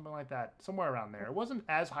 69% or something like that, somewhere around there. It wasn't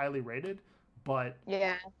as highly rated, but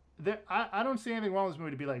I don't see anything wrong with this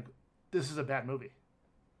movie to be like, this is a bad movie.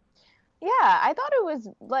 Yeah, I thought it was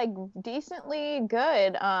like decently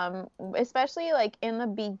good. Especially like in the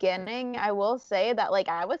beginning, I will say that like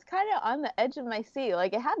I was kind of on the edge of my seat.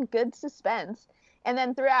 Like it had good suspense. And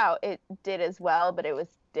then throughout it did as well, but it was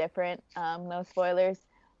different. No spoilers.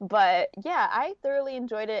 But yeah, I thoroughly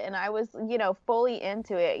enjoyed it and I was, fully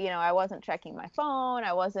into it. I wasn't checking my phone.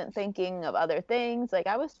 I wasn't thinking of other things. Like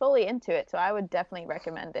I was fully into it. So I would definitely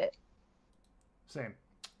recommend it. Same.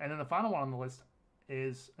 And then the final one on the list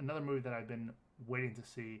is another movie that I've been waiting to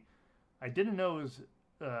see. I didn't know it was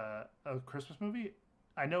a Christmas movie.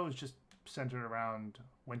 I know it was just centered around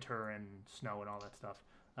winter and snow and all that stuff.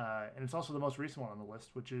 And it's also the most recent one on the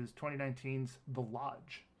list, which is 2019's The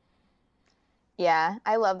Lodge. Yeah,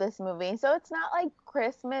 I love this movie. So it's not like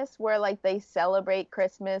Christmas where like they celebrate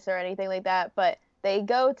Christmas or anything like that, but they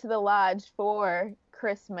go to the lodge for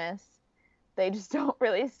Christmas. They just don't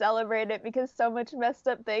really celebrate it because so much messed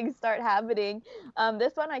up things start happening.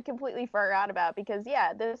 This one I completely forgot about because,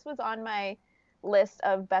 yeah, this was on my list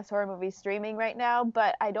of best horror movies streaming right now,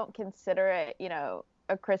 but I don't consider it,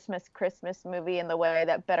 a Christmas movie in the way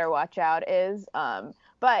that Better Watch Out is.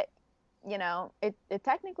 But, it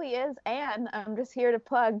technically is, and I'm just here to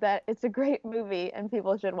plug that it's a great movie and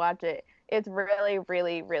people should watch it. It's really,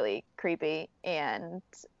 really, really creepy, and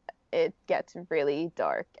it gets really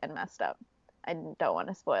dark and messed up. I don't want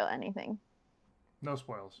to spoil anything. No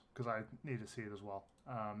spoils, because I need to see it as well.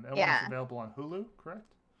 It's available on Hulu,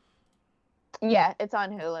 correct? Yeah, it's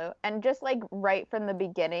on Hulu. And just like right from the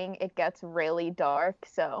beginning, it gets really dark,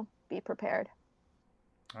 so be prepared.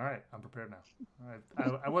 All right, I'm prepared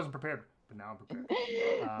now. I wasn't prepared, but now I'm prepared.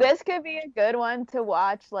 This could be a good one to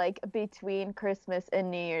watch like between Christmas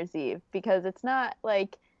and New Year's Eve, because it's not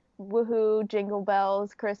like woohoo jingle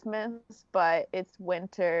bells Christmas, but it's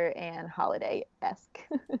winter and holiday-esque.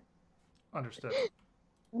 Understood.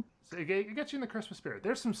 So it gets you in the Christmas spirit.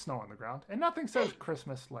 There's some snow on the ground, and nothing says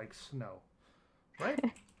Christmas like snow, right?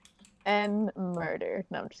 And murder.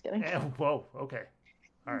 No, I'm just kidding. Whoa, okay.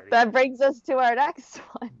 All right. That brings us to our next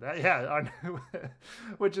one.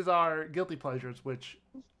 Which is our guilty pleasures, which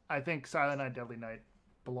I think Silent Night, Deadly Night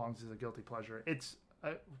belongs as a guilty pleasure. It's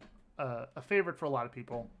a favorite for a lot of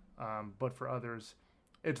people. But for others,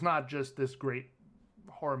 it's not just this great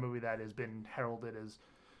horror movie that has been heralded as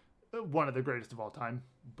one of the greatest of all time,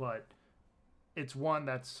 but it's one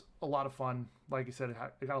that's a lot of fun. Like you said,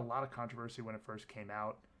 it got a lot of controversy when it first came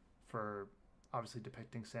out for obviously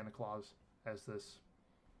depicting Santa Claus as this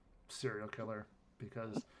serial killer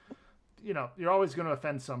because, you're always going to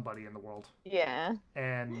offend somebody in the world. Yeah.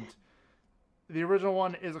 And the original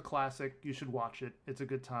one is a classic. You should watch it. It's a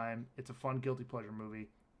good time. It's a fun guilty pleasure movie.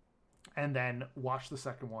 And then watch the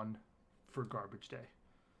second one for Garbage Day.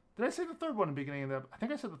 Did I say the third one in the beginning of the... I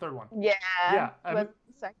think I said the third one. Yeah. Yeah. The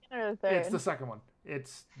second or the third? It's the second one.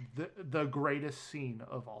 It's the greatest scene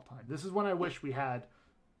of all time. This is when I wish we had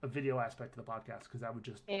a video aspect to the podcast, because I would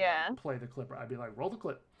just play the clip. I'd be like, roll the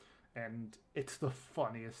clip. And it's the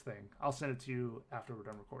funniest thing. I'll send it to you after we're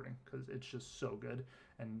done recording, because it's just so good.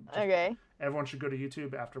 And everyone should go to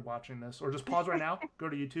YouTube after watching this, or just pause right now, go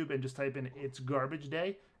to YouTube and just type in "It's Garbage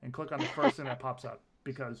Day" and click on the first thing that pops up,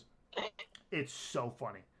 because it's so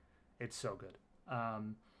funny. It's so good.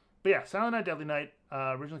 But yeah, Silent Night, Deadly Night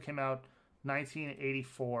originally came out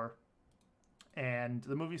 1984, and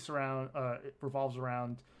the movie it revolves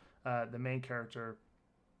around the main character,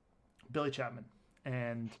 Billy Chapman,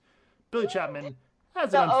 and Billy Chapman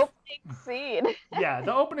has the opening scene. Yeah,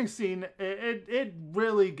 the opening scene, it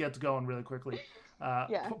really gets going really quickly.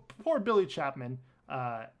 Poor Billy Chapman,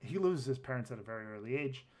 he loses his parents at a very early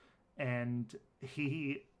age, and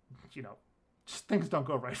he, just things don't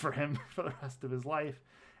go right for him for the rest of his life,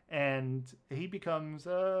 and he becomes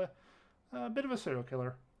a bit of a serial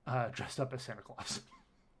killer dressed up as Santa Claus.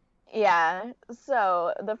 Yeah,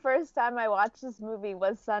 so the first time I watched this movie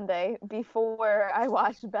was Sunday before I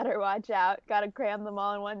watched Better Watch Out. Gotta cram them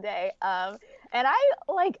all in one day. And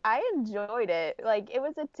I enjoyed it. Like, it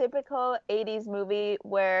was a typical 80s movie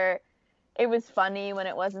where it was funny when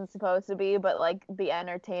it wasn't supposed to be, but like the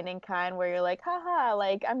entertaining kind where you're like, haha,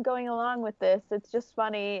 like I'm going along with this. It's just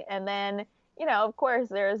funny. And then, of course,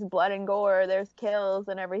 there's blood and gore, there's kills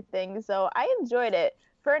and everything. So I enjoyed it.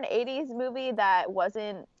 For an 80s movie that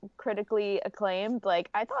wasn't critically acclaimed, like,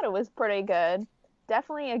 I thought it was pretty good.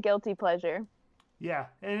 Definitely a guilty pleasure. Yeah,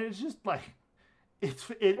 and it's just like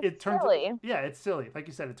it turns silly. yeah, it's silly. Like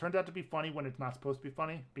you said, it turns out to be funny when it's not supposed to be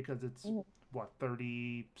funny because it's Mhm. what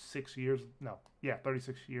 36 years no yeah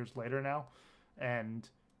 36 years later now, and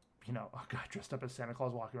a guy dressed up as Santa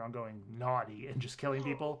Claus walking around going naughty and just killing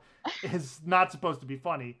people is not supposed to be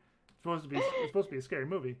funny. It's supposed to be a scary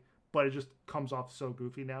movie, but it just comes off so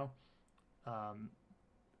goofy now. Um,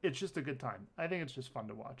 it's just a good time. I think it's just fun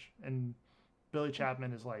to watch, and Billy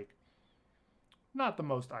Chapman is like not the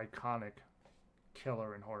most iconic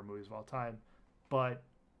killer in horror movies of all time, but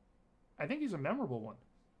I think he's a memorable one.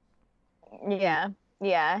 Yeah.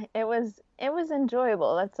 Yeah, it was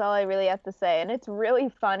enjoyable. That's all I really have to say. And it's really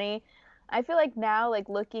funny. I feel like now, like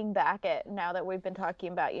looking back at now that we've been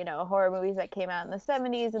talking about, horror movies that came out in the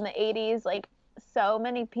 70s and the 80s, like so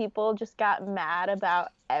many people just got mad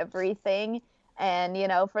about everything. And,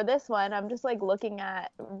 for this one, I'm just like looking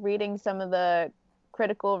at reading some of the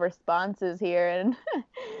critical responses here and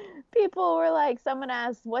people were like, someone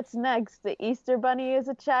asked, "What's next? The Easter Bunny is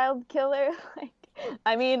a child killer?" Like,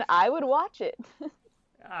 I mean, I would watch it.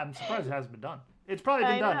 I'm surprised it hasn't been done. It's probably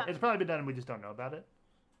been I done. know. It's probably been done and we just don't know about it.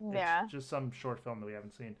 It's Yeah. just some short film that we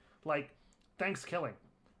haven't seen. Like Thanksgiving,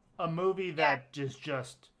 a movie Yeah. that just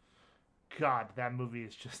God, that movie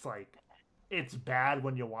is just like it's bad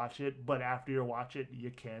when you watch it, but after you watch it,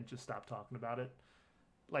 you can't just stop talking about it.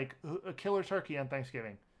 Like a killer turkey on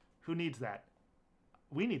Thanksgiving. Who needs that?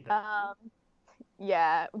 We need that.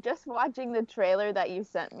 Yeah, just watching the trailer that you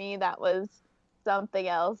sent me, that was something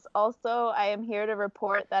else. Also, I am here to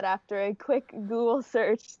report that after a quick Google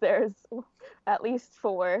search, there's at least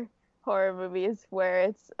 4 horror movies where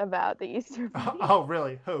it's about the Easter Bunny. Oh,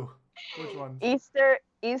 really? Who? Which ones?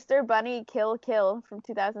 Easter Bunny Kill Kill from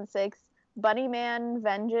 2006, Bunny Man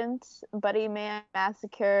Vengeance, Bunny Man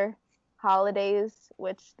Massacre, Holidays,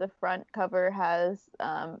 which the front cover has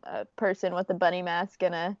a person with a bunny mask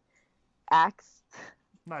and a axe.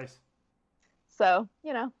 Nice. So,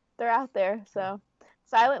 they're out there. So,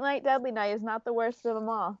 Silent Night, Deadly Night is not the worst of them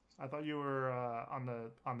all. I thought you were on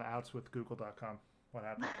the outs with Google.com. What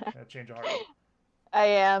happened? Change of heart. I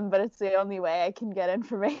am, but it's the only way I can get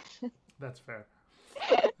information. That's fair.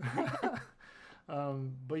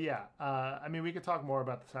 But yeah, I mean, we could talk more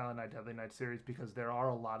about the Silent Night, Deadly Night series because there are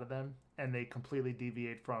a lot of them, and they completely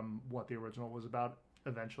deviate from what the original was about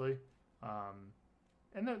eventually.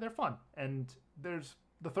 And they're fun. And there's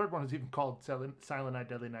the third one is even called Silent Night,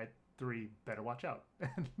 Deadly Night 3. Better watch out.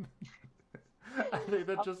 I think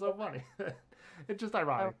that's just so funny. It's just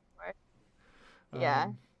ironic.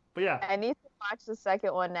 Yeah. But yeah, I need to watch the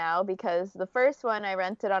second one now because the first one I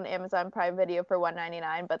rented on Amazon Prime Video for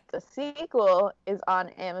 $1.99, but the sequel is on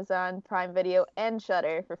Amazon Prime Video and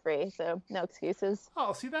Shudder for free, so no excuses.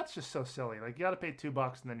 oh, see, that's just so silly. Like, you got to pay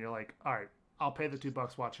 $2, and then you're like, all right, I'll pay the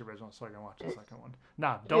 $2, watch the original, so I can watch the second one.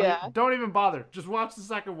 Nah, don't even bother. Just watch the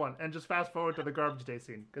second one and just fast forward to the garbage day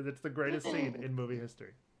scene because it's the greatest scene in movie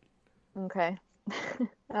history. Okay.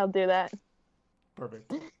 I'll do that.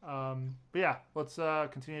 Perfect. But yeah, let's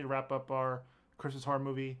continue to wrap up our Christmas horror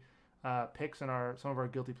movie picks and some of our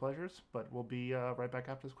guilty pleasures. But we'll be right back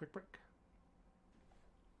after this quick break.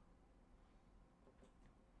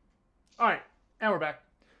 All right, and we're back.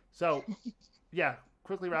 So, yeah,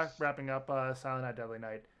 quickly wrapping up Silent Night, Deadly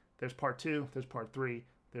Night. There's part 2. There's part 3.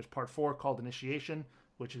 There's part 4 called Initiation,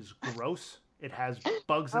 which is gross. It has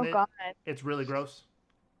bugs in it. God. It's really gross.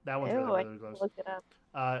 That one's Ew, really, I really gross. look it up.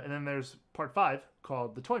 And then there's part 5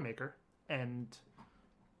 called The Toy Maker, and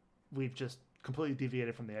we've just completely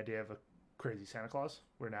deviated from the idea of a crazy Santa Claus.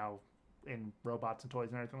 We're now in robots and toys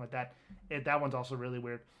and everything like that. That one's also really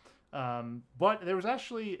weird. But there was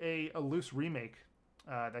actually a loose remake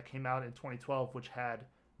that came out in 2012, which had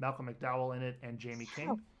Malcolm McDowell in it and Jamie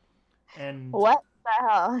King. And What the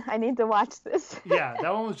hell? I need to watch this. yeah,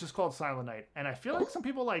 that one was just called Silent Night, and I feel like some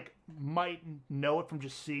people might know it from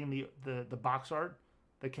just seeing the box art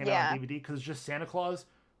that came out on DVD because it's just Santa Claus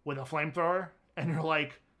with a flamethrower, and you're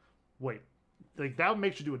like, wait, like that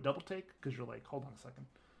makes you do a double take because you're like, hold on a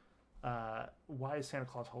second, why is Santa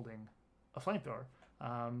Claus holding a flamethrower?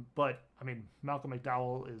 But I mean, Malcolm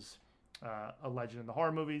McDowell is a legend in the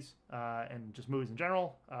horror movies and just movies in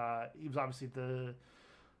general. He was obviously the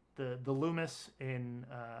Loomis in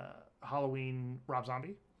Halloween Rob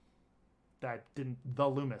Zombie. The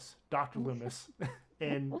Loomis, Dr. Loomis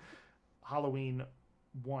in Halloween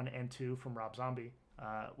 1 and 2 from Rob Zombie,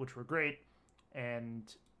 which were great.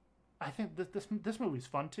 And I think this movie's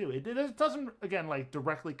fun too. It doesn't, again,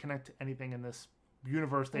 directly connect to anything in this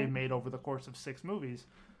universe they've made over the course of 6 movies,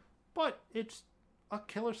 but it's a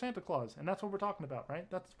killer Santa Claus, and that's what we're talking about, right?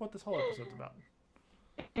 That's what this whole episode's about.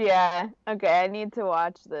 Yeah. Okay, I need to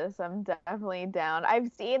watch this. I'm definitely down.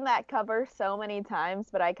 I've seen that cover so many times,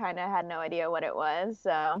 but I kind of had no idea what it was,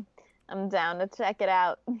 so I'm down to check it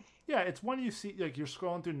out. Yeah, it's one you see, like you're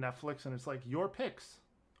scrolling through Netflix and it's like your picks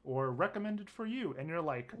or recommended for you, and you're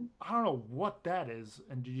like, I don't know what that is,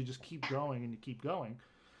 and you just keep going and you keep going.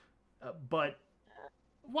 But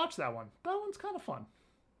watch that one. That one's kind of fun.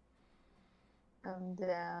 I'm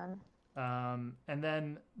down. And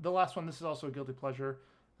then the last one. This is also a guilty pleasure.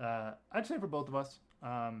 I'd say for both of us.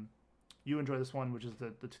 You enjoy this one, which is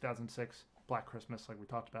the 2006 Black Christmas, like we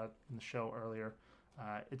talked about in the show earlier.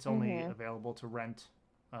 It's only available to rent.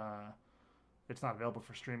 It's not available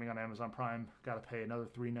for streaming on Amazon Prime. Got to pay another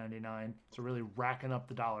 $3.99. So really racking up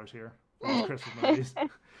the dollars here for these Christmas movies.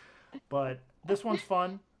 But this one's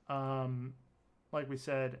fun. Like we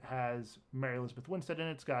said, has Mary Elizabeth Winstead in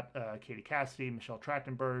it. It's got Katie Cassidy, Michelle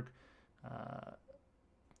Trachtenberg,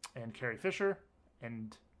 and Carrie Fisher.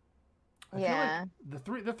 And I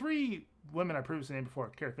feel like the three women I previously named before,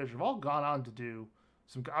 Carrie Fisher, have all gone on to do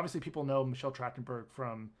some. Obviously, people know Michelle Trachtenberg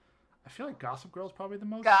from. I feel like Gossip Girl is probably the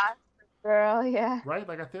most. Gossip Girl, yeah. Right,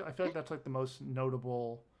 like I feel like that's like the most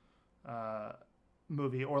notable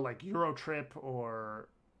movie, or like Euro Trip, or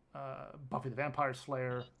Buffy the Vampire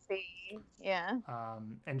Slayer. Yeah.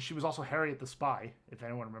 And she was also Harriet the Spy, if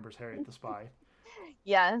anyone remembers Harriet the Spy.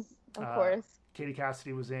 Yes, of course. Katie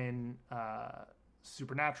Cassidy was in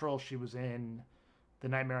Supernatural. She was in the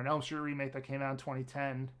Nightmare on Elm Street remake that came out in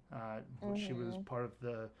 2010. She was part of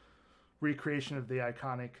the recreation of the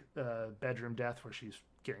iconic bedroom death where she's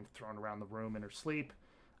getting thrown around the room in her sleep.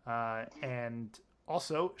 And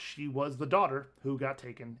also, she was the daughter who got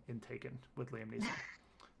taken in Taken with Liam Neeson.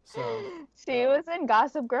 So she was in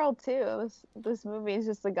Gossip Girl too. This movie is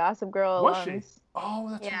just the Gossip Girl. Was she? Oh,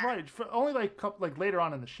 that's right. Only like later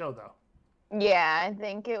on in the show, though. Yeah, I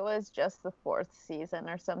think it was just the 4th season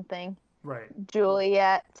or something. Right.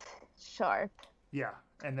 Juliet Sharp. Yeah,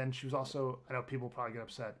 and then she was also. I know people probably get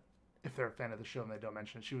upset if they're a fan of the show and they don't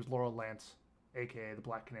mention it. She was Laurel Lance, aka the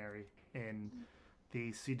Black Canary, in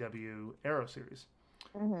the CW Arrow series.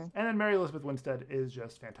 And then Mary Elizabeth Winstead is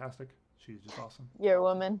just fantastic. She's just awesome. You're a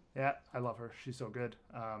woman. Yeah, I love her. She's so good.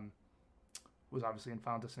 Was obviously in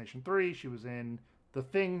Final Destination 3. She was in The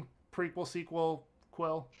Thing prequel, sequel,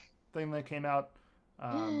 quill thing that came out.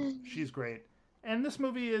 She's great. And this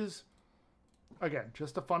movie is, again,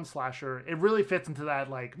 just a fun slasher. It really fits into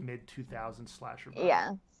that like mid-2000s slasher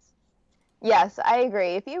vibe. Yes, I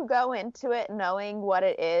agree. If you go into it knowing what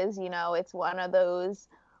it is, it's one of those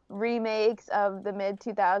remakes of the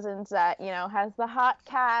mid-2000s that, has the hot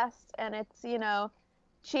cast and it's,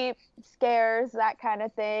 cheap scares, that kind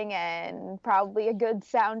of thing, and probably a good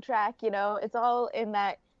soundtrack, it's all in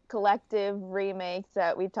that collective remakes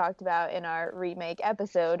that we talked about in our remake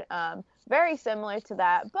episode. Very similar to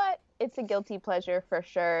that, but it's a guilty pleasure for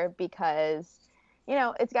sure because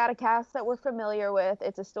it's got a cast that we're familiar with.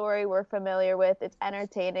 It's a story we're familiar with. It's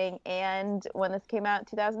entertaining. And when this came out in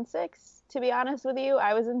 2006, to be honest with you,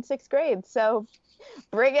 I was in 6th grade. So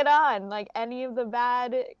bring it on. Like any of the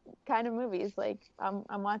bad kind of movies, like I'm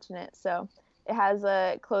watching it. So it has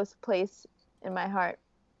a close place in my heart,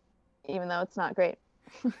 even though it's not great.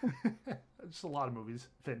 Just a lot of movies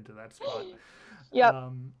fit into that spot. Yep.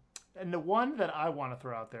 And the one that I want to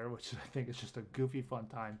throw out there, which I think is just a goofy fun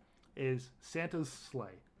time, is Santa's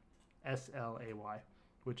Slay, S-L-A-Y,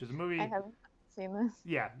 which is a movie. I haven't seen this.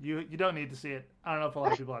 Yeah, you don't need to see it. I don't know if a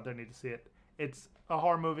lot of people out there need to see it. It's a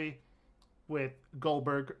horror movie with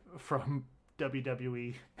Goldberg from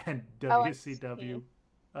WWE and WCW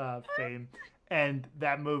fame. And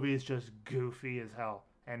that movie is just goofy as hell.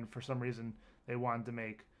 And for some reason, they wanted to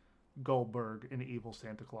make Goldberg an evil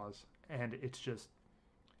Santa Claus. And it's just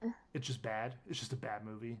bad. It's just a bad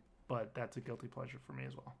movie. But that's a guilty pleasure for me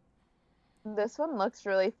as well. This one looks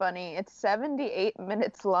really funny. It's 78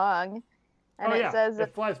 minutes long. And it says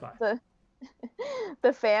it flies by.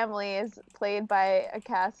 The family is played by a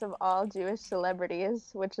cast of all Jewish celebrities,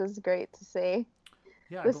 which is great to see.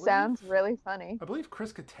 Yeah, this sounds really funny. I believe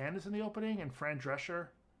Chris Kattan is in the opening and Fran Drescher.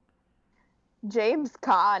 James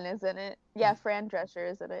Caan is in it. Yeah, Fran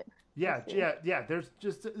Drescher is in it. Yeah. There's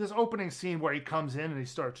just this opening scene where he comes in and he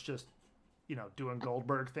starts just, doing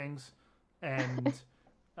Goldberg things. And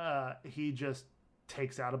he just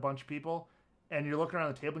takes out a bunch of people. And you're looking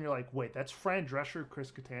around the table and you're like, wait, that's Fran Drescher, Chris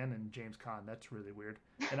Kattan, and James Caan. That's really weird.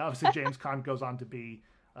 And obviously James Caan goes on to be,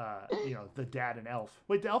 the dad in Elf.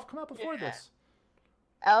 Wait, did Elf come out before this?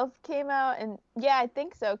 Elf came out, and I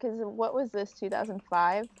think so, because what was this,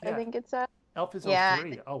 2005? Yeah. I think it said. Elf is Yeah.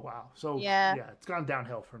 03. Oh wow. So Yeah. it's gone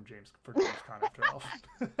downhill for James Caan after Elf.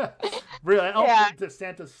 Really, Elf to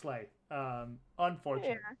Santa's sleigh.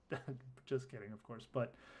 Unfortunate. Yeah. Just kidding, of course.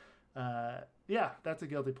 But that's a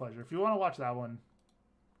guilty pleasure. If you want to watch that one,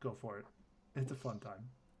 go for it. It's a fun time.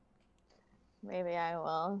 Maybe I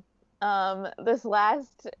will. This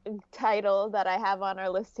last title that I have on our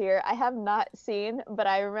list here, I have not seen, but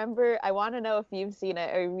I want to know if you've seen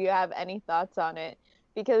it or if you have any thoughts on it.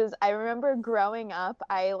 Because I remember growing up,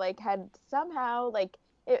 I had somehow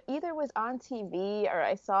it either was on TV or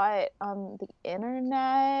I saw it on the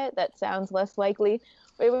internet. That sounds less likely.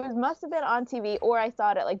 It must have been on TV or I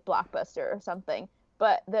saw it at Blockbuster or something.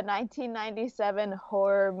 But the 1997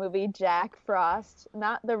 horror movie Jack Frost,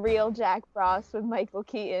 not the real Jack Frost with Michael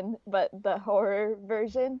Keaton, but the horror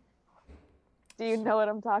version. Do you know what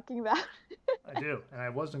I'm talking about? I do, and I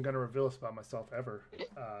wasn't going to reveal this about myself ever.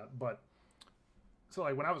 But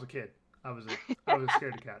so when I was a kid, I was a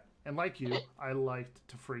scaredy cat, and like you, I liked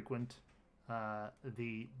to frequent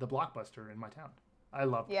the Blockbuster in my town. I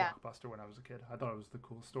loved Blockbuster when I was a kid. I thought it was the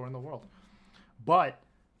coolest store in the world. But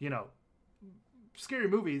scary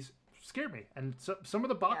movies scared me, and some of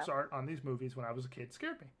the box art on these movies when I was a kid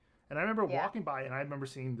scared me. And I remember walking by, and I remember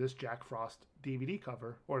seeing this Jack Frost DVD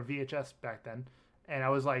cover or VHS back then, and I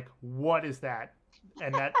was like, "What is that?"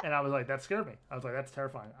 And I was like, "That scared me." I was like, "That's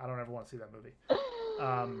terrifying. I don't ever want to see that movie."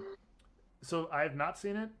 So I have not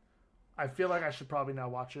seen it. I feel like I should probably now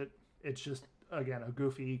watch it. It's just again a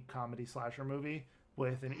goofy comedy slasher movie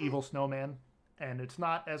with an evil snowman. And it's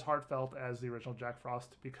not as heartfelt as the original Jack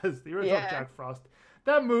Frost, because the original Jack Frost,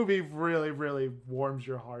 that movie really, really warms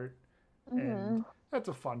your heart. Mm-hmm. And that's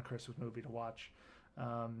a fun Christmas movie to watch.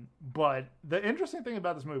 But the interesting thing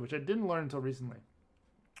about this movie, which I didn't learn until recently,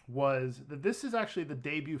 was that this is actually the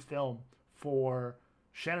debut film for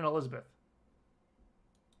Shannon Elizabeth.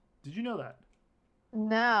 Did you know that?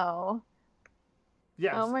 No.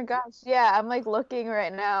 Yes. Oh my gosh. Yeah, I'm looking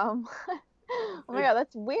right now. Oh my God,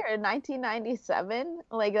 that's weird. 1997?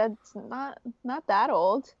 That's not that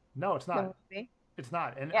old. No, it's not. It's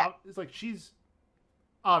not. And it's she's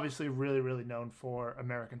obviously really, really known for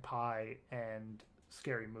American Pie and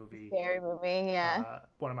Scary Movie. Scary Movie, yeah.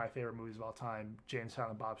 One of my favorite movies of all time, Jay and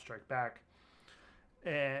Silent Bob Strike Back.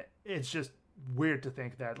 And it's just weird to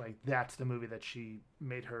think that that's the movie that she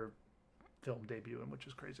made her film debut in, which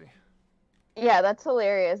is crazy. Yeah, that's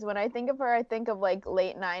hilarious. When I think of her, I think of late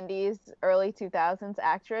 90s, early 2000s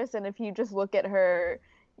actress. And if you just look at her,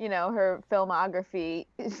 her filmography,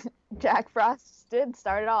 Jack Frost did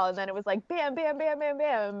start it all. And then it was bam, bam, bam, bam,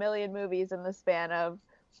 bam, a million movies in the span of,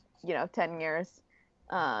 10 years.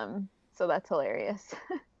 So that's hilarious.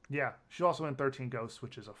 Yeah. She's also in 13 Ghosts,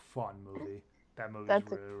 which is a fun movie. That movie is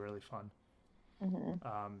really, really fun. Mm-hmm.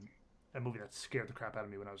 A movie that scared the crap out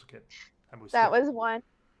of me when I was a kid. That was one.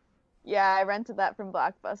 Yeah, I rented that from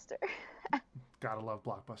Blockbuster. Gotta love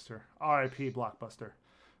Blockbuster. R.I.P. Blockbuster.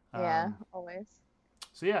 Yeah, always.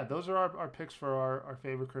 So yeah, those are our picks for our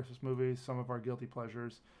favorite Christmas movies, some of our guilty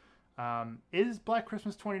pleasures. Is Black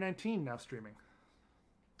Christmas 2019 now streaming?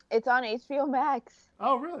 It's on HBO Max.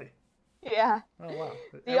 Oh, really? Yeah. Oh, wow.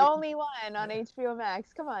 The only one on HBO Max.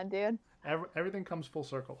 Come on, dude. Everything comes full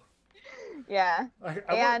circle. Yeah.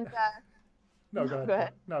 No, go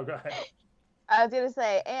ahead. No, go ahead. I was going to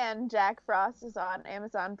say, and Jack Frost is on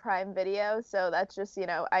Amazon Prime Video, so that's just,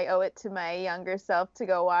 I owe it to my younger self to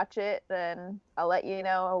go watch it, and I'll let you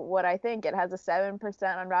know what I think. It has a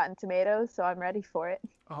 7% on Rotten Tomatoes, so I'm ready for it.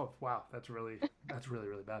 Oh, wow. That's really,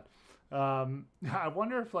 really bad. I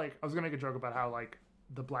wonder if, I was going to make a joke about how,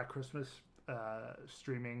 the Black Christmas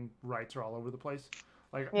streaming rights are all over the place.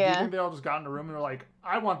 Do you think they all just got in a room and were like,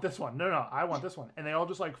 I want this one. No, I want this one. And they all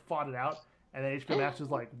just, fought it out. And then HBO Max was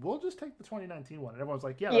like, we'll just take the 2019 one. And everyone's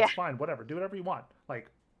like, yeah, that's fine. Whatever. Do whatever you want.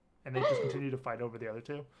 And they just continue to fight over the other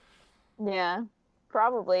two. Yeah,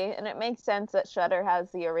 probably. And it makes sense that Shudder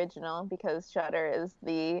has the original because Shudder is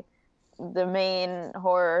the main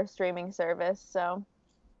horror streaming service. So,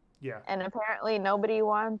 yeah. And apparently nobody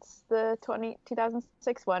wants the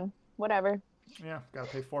 2006 one. Whatever. Yeah, gotta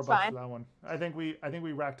pay $4 for that one. I think we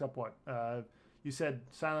racked up what? You said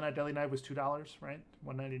Silent Night, Deadly Night was $2, right?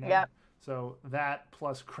 $1.99. Yeah. So that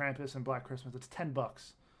plus Krampus and Black Christmas, it's $10,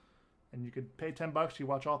 and you could pay $10. You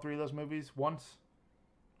watch all three of those movies once,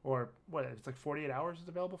 or what? It's 48 hours it's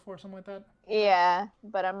available for, something like that. Yeah,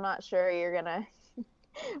 but I'm not sure you're gonna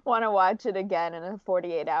want to watch it again in a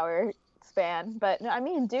 48-hour span. But I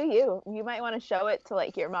mean, do you? You might want to show it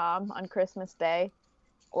to your mom on Christmas Day,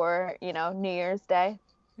 or New Year's Day.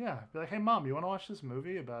 Yeah, be like, hey mom, you want to watch this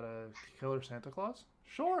movie about a killer Santa Claus?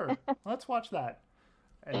 Sure, let's watch that.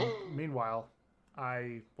 And meanwhile,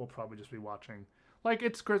 I will probably just be watching. Like,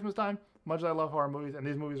 it's Christmas time. Much as I love horror movies, and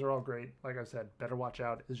these movies are all great. Like I said, Better Watch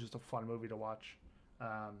Out is just a fun movie to watch.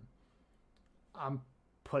 I'm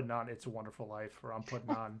putting on It's a Wonderful Life, or I'm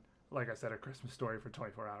putting on, like I said, A Christmas Story for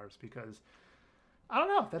 24 hours, because I don't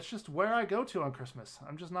know. That's just where I go to on Christmas.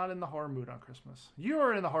 I'm just not in the horror mood on Christmas. You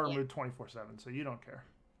are in the horror mood 24/7, so you don't care.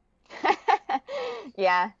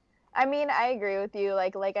 Yeah. I mean, I agree with you.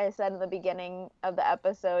 Like I said in the beginning of the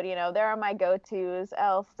episode, you know, there are my go-tos: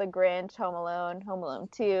 Elf, The Grinch, Home Alone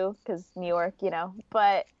 2, because New York, you know.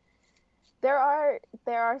 But there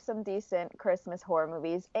are some decent Christmas horror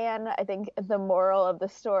movies, and I think the moral of the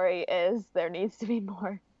story is there needs to be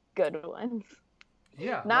more good ones.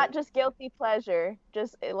 Yeah. Not just guilty pleasure,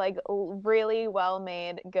 just like really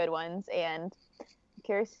well-made good ones, and I'm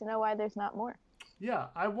curious to know why there's not more. Yeah,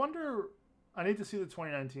 I wonder. I need to see the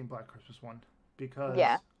 2019 Black Christmas one, because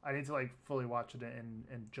I need to like fully watch it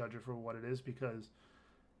and judge it for what it is, because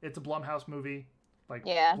it's a Blumhouse movie. Like,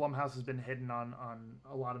 Blumhouse has been hidden on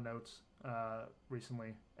a lot of notes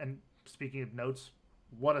recently. And speaking of notes,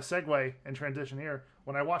 what a segue and transition here.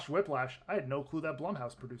 When I watched Whiplash, I had no clue that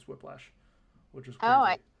Blumhouse produced Whiplash, which was crazy.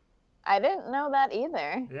 Oh, I didn't know that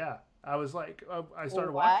either. Yeah, I was like, I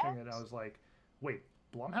started watching it, and I was like, wait,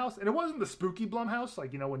 Blumhouse? And it wasn't the spooky Blumhouse,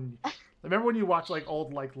 like, you know, when remember when you watch like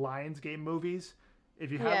old like Lionsgate movies?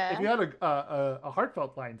 If you had a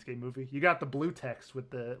heartfelt Lionsgate movie, you got the blue text with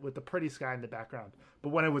the pretty sky in the background. But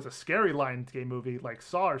when it was a scary Lionsgate movie like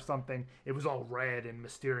Saw or something, it was all red and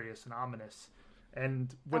mysterious and ominous.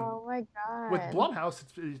 And with Blumhouse,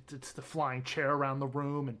 it's the flying chair around the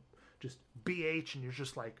room and just BH, and you're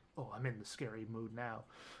just like, oh, I'm in the scary mood now.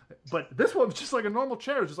 But this one was just like a normal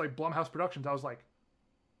chair. It was just like Blumhouse Productions. I was like,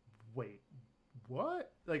 wait,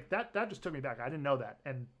 what? Like that just took me back. I didn't know that.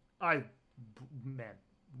 And man,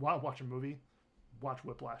 want to watch a movie? Watch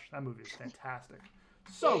Whiplash. That movie is fantastic.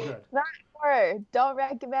 So good. Not horror. Don't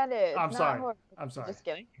recommend it. I'm sorry. Horror. I'm sorry. Just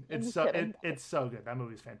kidding. It's so good. That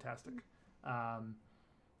movie's fantastic.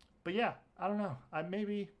 But yeah, I don't know.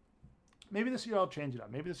 Maybe this year I'll change it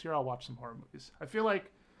up. Maybe this year I'll watch some horror movies. I feel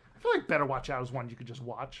like Better Watch Out is one you could just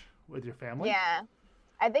watch with your family. Yeah.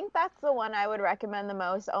 I think that's the one I would recommend the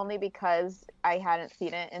most, only because I hadn't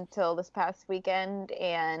seen it until this past weekend,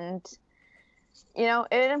 and you know,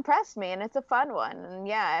 it impressed me, and it's a fun one. And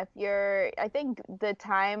yeah, I think the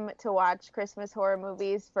time to watch Christmas horror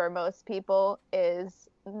movies for most people is,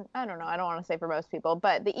 I don't know, I don't want to say for most people,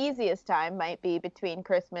 but the easiest time might be between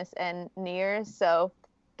Christmas and New Year's. So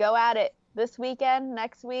go at it this weekend,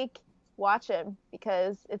 next week, watch them,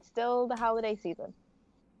 because it's still the holiday season.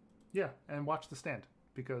 Yeah, and watch The Stand,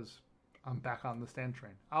 because I'm back on The Stand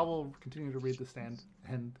train. I will continue to read The Stand,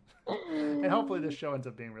 and hopefully this show ends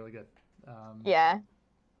up being really good. Yeah.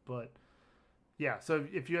 But yeah, so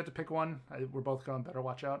if you had to pick one, we're both going Better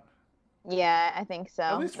Watch Out. Yeah, I think so.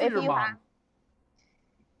 At least for your mom.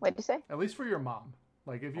 What'd you say? At least for your mom.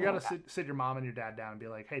 Like, if you got to sit your mom and your dad down and be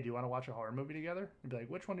like, hey, do you want to watch a horror movie together? And be like,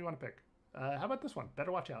 which one do you want to pick? How about this one?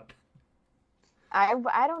 Better Watch Out.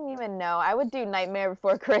 I don't even know. I would do Nightmare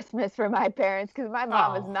Before Christmas for my parents, because my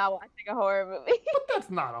mom is not watching a horror movie. But that's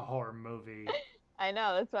not a horror movie. I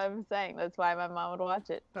know. That's what I'm saying. That's why my mom would watch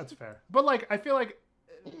it. That's fair. But, like, I feel like,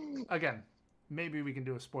 again, maybe we can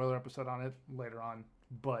do a spoiler episode on it later on.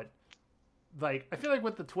 But, like, I feel like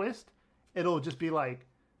with the twist, it'll just be like,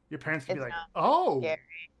 your parents can be like,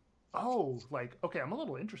 like, okay, I'm a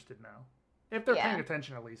little interested now. If they're paying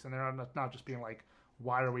attention, at least, and they're not just being like,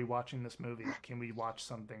 why are we watching this movie? Can we watch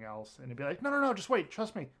something else? And it'd be like, no, just wait.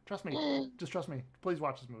 Trust me. Just trust me. Please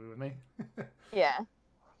watch this movie with me.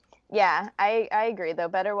 Yeah, I agree, though.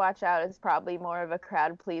 Better Watch Out is probably more of a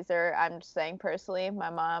crowd pleaser. I'm just saying, personally, my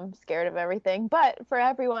mom's scared of everything. But for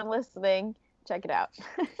everyone listening, check it out.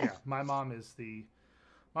 Yeah, my mom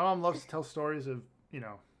loves to tell stories of, you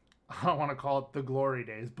know, I don't want to call it the glory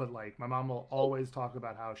days, but like my mom will always talk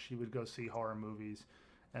about how she would go see horror movies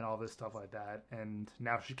and all this stuff like that. And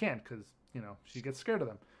now she can't, because, you know, she gets scared of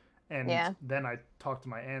them. And then I talked to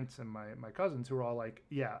my aunts and my cousins, who were all like,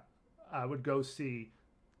 yeah, I would go see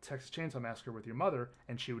Texas Chainsaw Massacre with your mother,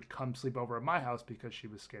 and she would come sleep over at my house because she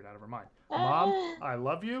was scared out of her mind. Mom, I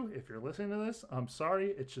love you. If you're listening to this, I'm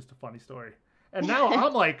sorry. It's just a funny story. And now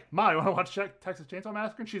I'm like, Mom, you want to watch Texas Chainsaw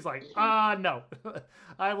Massacre? And she's like, no.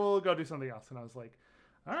 I will go do something else. And I was like,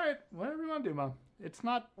 all right, whatever you want to do, Mom. It's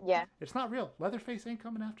not real. Leatherface ain't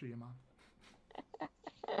coming after you, Mom.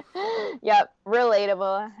 Yep,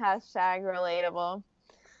 relatable. Hashtag relatable.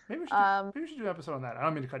 Maybe we should do an episode on that. I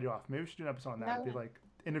don't mean to cut you off. Maybe we should do an episode on that. No. Be like,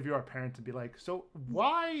 interview our parents and be like, so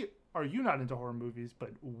why are you not into horror movies,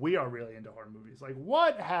 but we are really into horror movies? Like,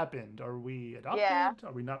 what happened? Are we adopted? Yeah.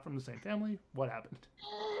 Are we not from the same family? What happened?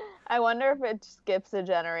 I wonder if it skips a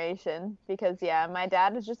generation because, yeah, my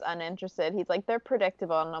dad is just uninterested. He's like, they're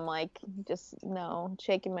predictable. And I'm like, just no,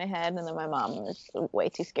 shaking my head. And then my mom is way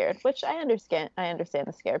too scared, which I understand. I understand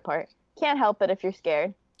the scared part. Can't help it if you're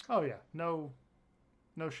scared. Oh, yeah. No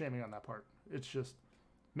shaming on that part. It's just,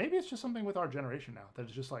 maybe it's just something with our generation now that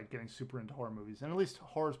is just like getting super into horror movies. And at least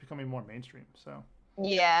horror is becoming more mainstream, so.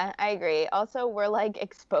 Yeah, I agree. Also, we're like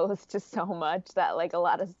exposed to so much that like a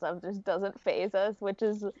lot of stuff just doesn't faze us, which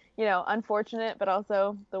is, unfortunate, but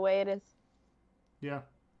also the way it is. Yeah.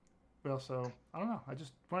 Well, so I don't know.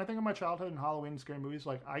 When I think of my childhood and Halloween and scary movies,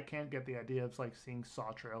 like I can't get the idea of like seeing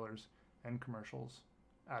Saw trailers and commercials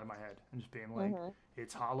out of my head and just being like,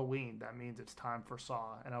 It's Halloween. That means it's time for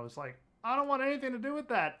Saw. And I was like, I don't want anything to do with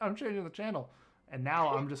that. I'm changing the channel. And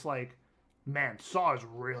now I'm just like, man, Saw is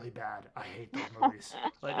really bad. I hate those movies.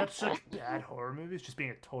 Like, that's such bad horror movies, just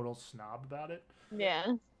being a total snob about it.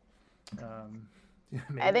 Yeah.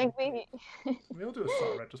 Maybe, I think maybe we'll do a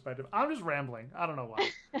Saw retrospective. I'm just rambling. I don't know why.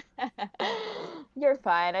 You're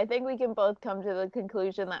fine. I think we can both come to the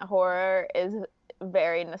conclusion that horror is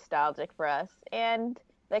very nostalgic for us. And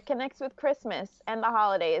that connects with Christmas and the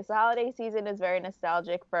holidays. The holiday season is very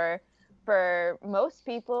nostalgic for most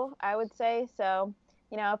people, I would say. So,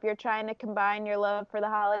 if you're trying to combine your love for the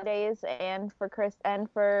holidays and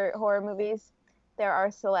for horror movies, there are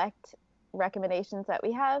select recommendations that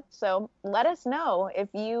we have. So let us know if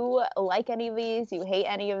you like any of these, you hate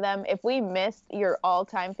any of them. If we missed your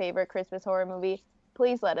all-time favorite Christmas horror movie,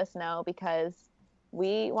 please let us know because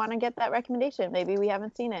we want to get that recommendation. Maybe we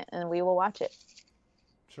haven't seen it and we will watch it.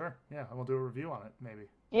 Sure. Yeah, and we'll do a review on it, maybe.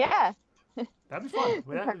 Yeah. That'd be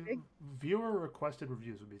fun. Viewer-requested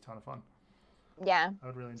reviews would be a ton of fun. Yeah. I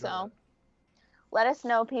would really enjoy that. Let us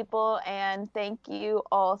know, people, and thank you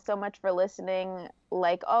all so much for listening.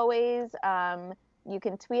 Like always, you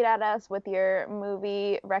can tweet at us with your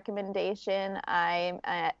movie recommendation. I'm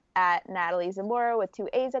at Natalie Zamora with 2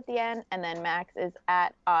 A's at the end, and then Max is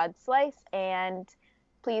at Odd Slice. And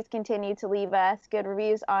please continue to leave us good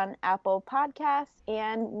reviews on Apple Podcasts,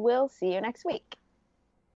 and we'll see you next week.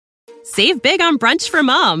 Save big on brunch for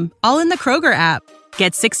mom, all in the Kroger app.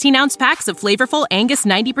 Get 16-ounce packs of flavorful Angus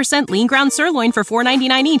 90% lean ground sirloin for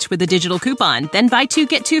 $4.99 each with a digital coupon. Then buy 2,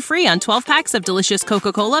 get 2 free on 12 packs of delicious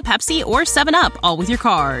Coca-Cola, Pepsi, or 7-Up, all with your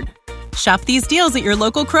card. Shop these deals at your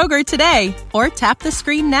local Kroger today, or tap the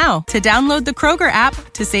screen now to download the Kroger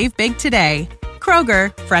app to save big today.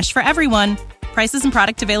 Kroger, fresh for everyone. Prices and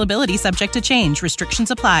product availability subject to change.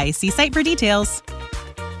 Restrictions apply. See site for details.